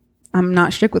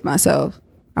not strict with myself.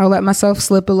 I'll let myself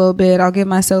slip a little bit. I'll give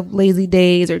myself lazy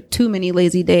days or too many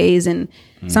lazy days. And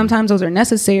sometimes those are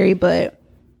necessary, but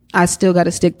I still got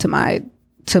to stick to my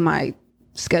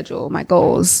schedule, my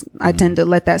goals. I tend to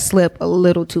let that slip a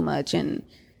little too much. And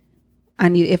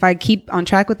if I keep on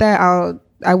track with that,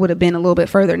 I would have been a little bit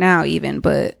further now even.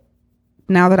 But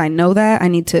now that I know that, I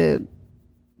need to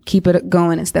keep it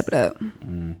going and step it up.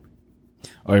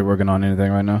 Are you working on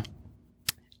anything right now?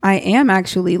 I am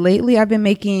actually. Lately, I've been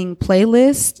making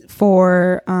playlists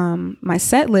for my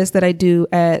set list that I do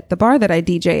at the bar that I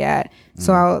DJ at.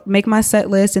 So I'll make my set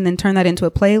list and then turn that into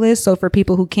a playlist. So for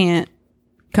people who can't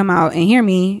come out and hear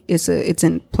me, it's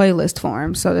in playlist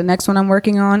form. So the next one I'm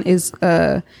working on is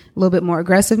a little bit more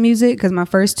aggressive music because my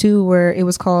first two it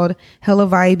was called Hella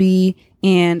Vibey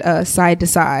and Side to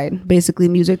Side, basically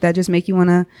music that just make you want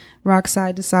to rock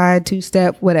side to side,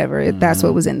 2-step, whatever. That's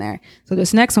what was in there. So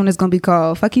this next one is going to be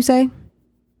called Fuck You Say.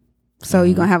 So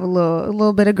you're going to have a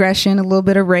little bit of aggression, a little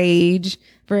bit of rage.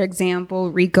 For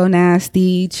example, Rico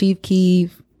Nasty, Chief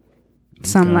Keef,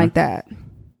 something like that.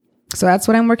 So that's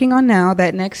what I'm working on now,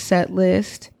 that next set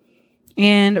list.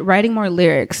 And writing more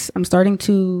lyrics. I'm starting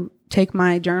to take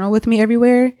my journal with me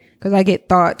everywhere because I get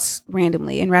thoughts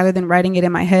randomly. And rather than writing it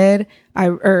in my head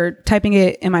or typing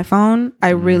it in my phone, I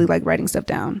really like writing stuff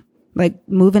down. Like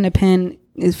moving a pen,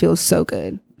 it feels so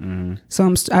good.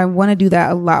 So I want to do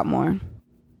that a lot more.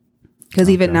 Because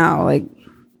even now, like,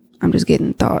 I'm just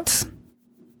getting thoughts.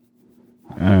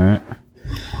 All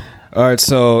right.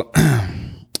 So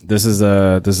this is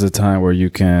a time where you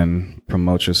can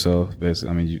promote yourself. Basically,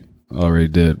 I mean, you already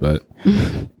did, but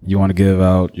you want to give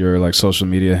out your like social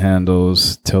media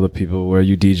handles, tell the people where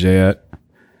you DJ at,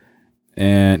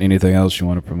 and anything else you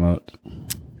want to promote.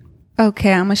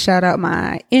 Okay, I'm gonna shout out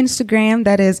my Instagram.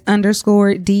 That is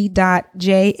 _d.jada.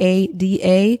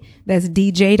 That's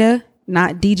DJada,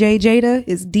 not DJ Jada.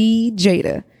 It's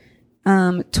DJada.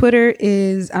 Twitter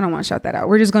is, I don't want to shout that out.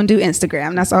 We're just going to do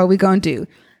Instagram. That's all we're going to do.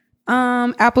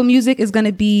 Apple Music is going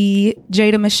to be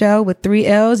Jada Michelle with 3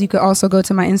 L's. You could also go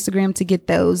to my Instagram to get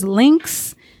those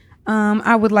links.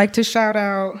 I would like to shout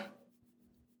out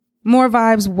More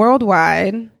Vibes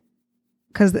Worldwide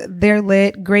because they're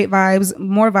lit. Great vibes,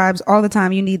 more vibes all the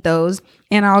time. You need those.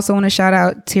 And I also want to shout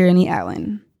out Tyranny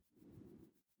Allen.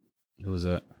 Who was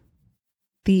that?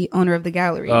 The owner of the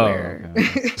gallery where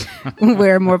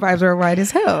where More Vibes Worldwide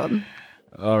is held.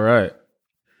 All right.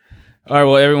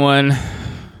 Well, everyone,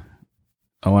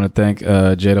 I want to thank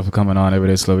Jada for coming on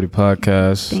Everyday Celebrity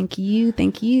Podcast. Thank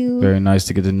you. Very nice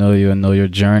to get to know you and know your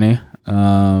journey.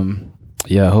 I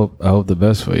hope the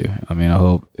best for you. I mean, I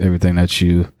hope everything that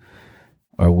you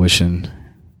are wishing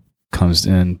comes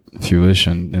in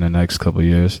fruition in the next couple of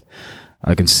years.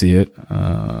 I can see it.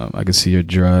 I can see your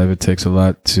drive. It takes a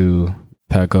lot to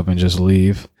pack up and just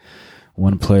leave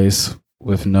one place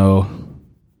with no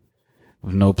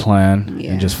plan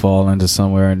and just fall into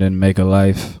somewhere and then make a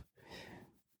life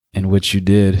in which you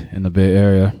did in the Bay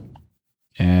Area.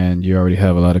 And you already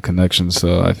have a lot of connections.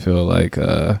 So I feel like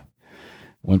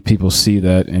when people see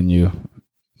that in you,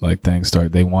 like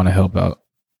they want to help out.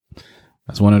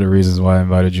 That's one of the reasons why I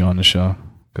invited you on the show,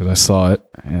 because I saw it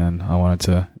and I wanted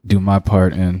to do my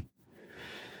part in.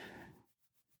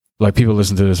 Like, people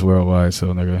listen to this worldwide,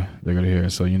 so they're gonna hear it.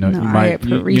 So you might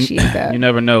appreciate that. You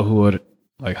never know who would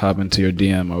like hop into your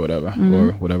DM or whatever,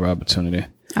 or whatever opportunity.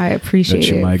 I appreciate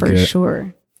it for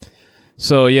sure.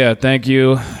 So yeah, thank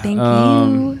you. Thank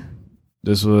you.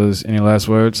 This was any last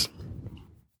words?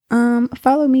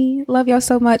 Follow me. Love y'all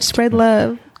so much. Spread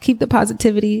love. Keep the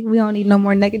positivity. We don't need no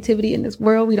more negativity in this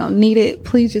world. We don't need it.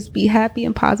 Please just be happy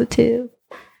and positive.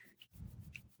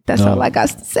 That's all I got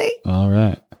to say. All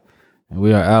right.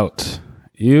 We are out.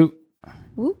 You.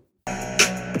 Whoop.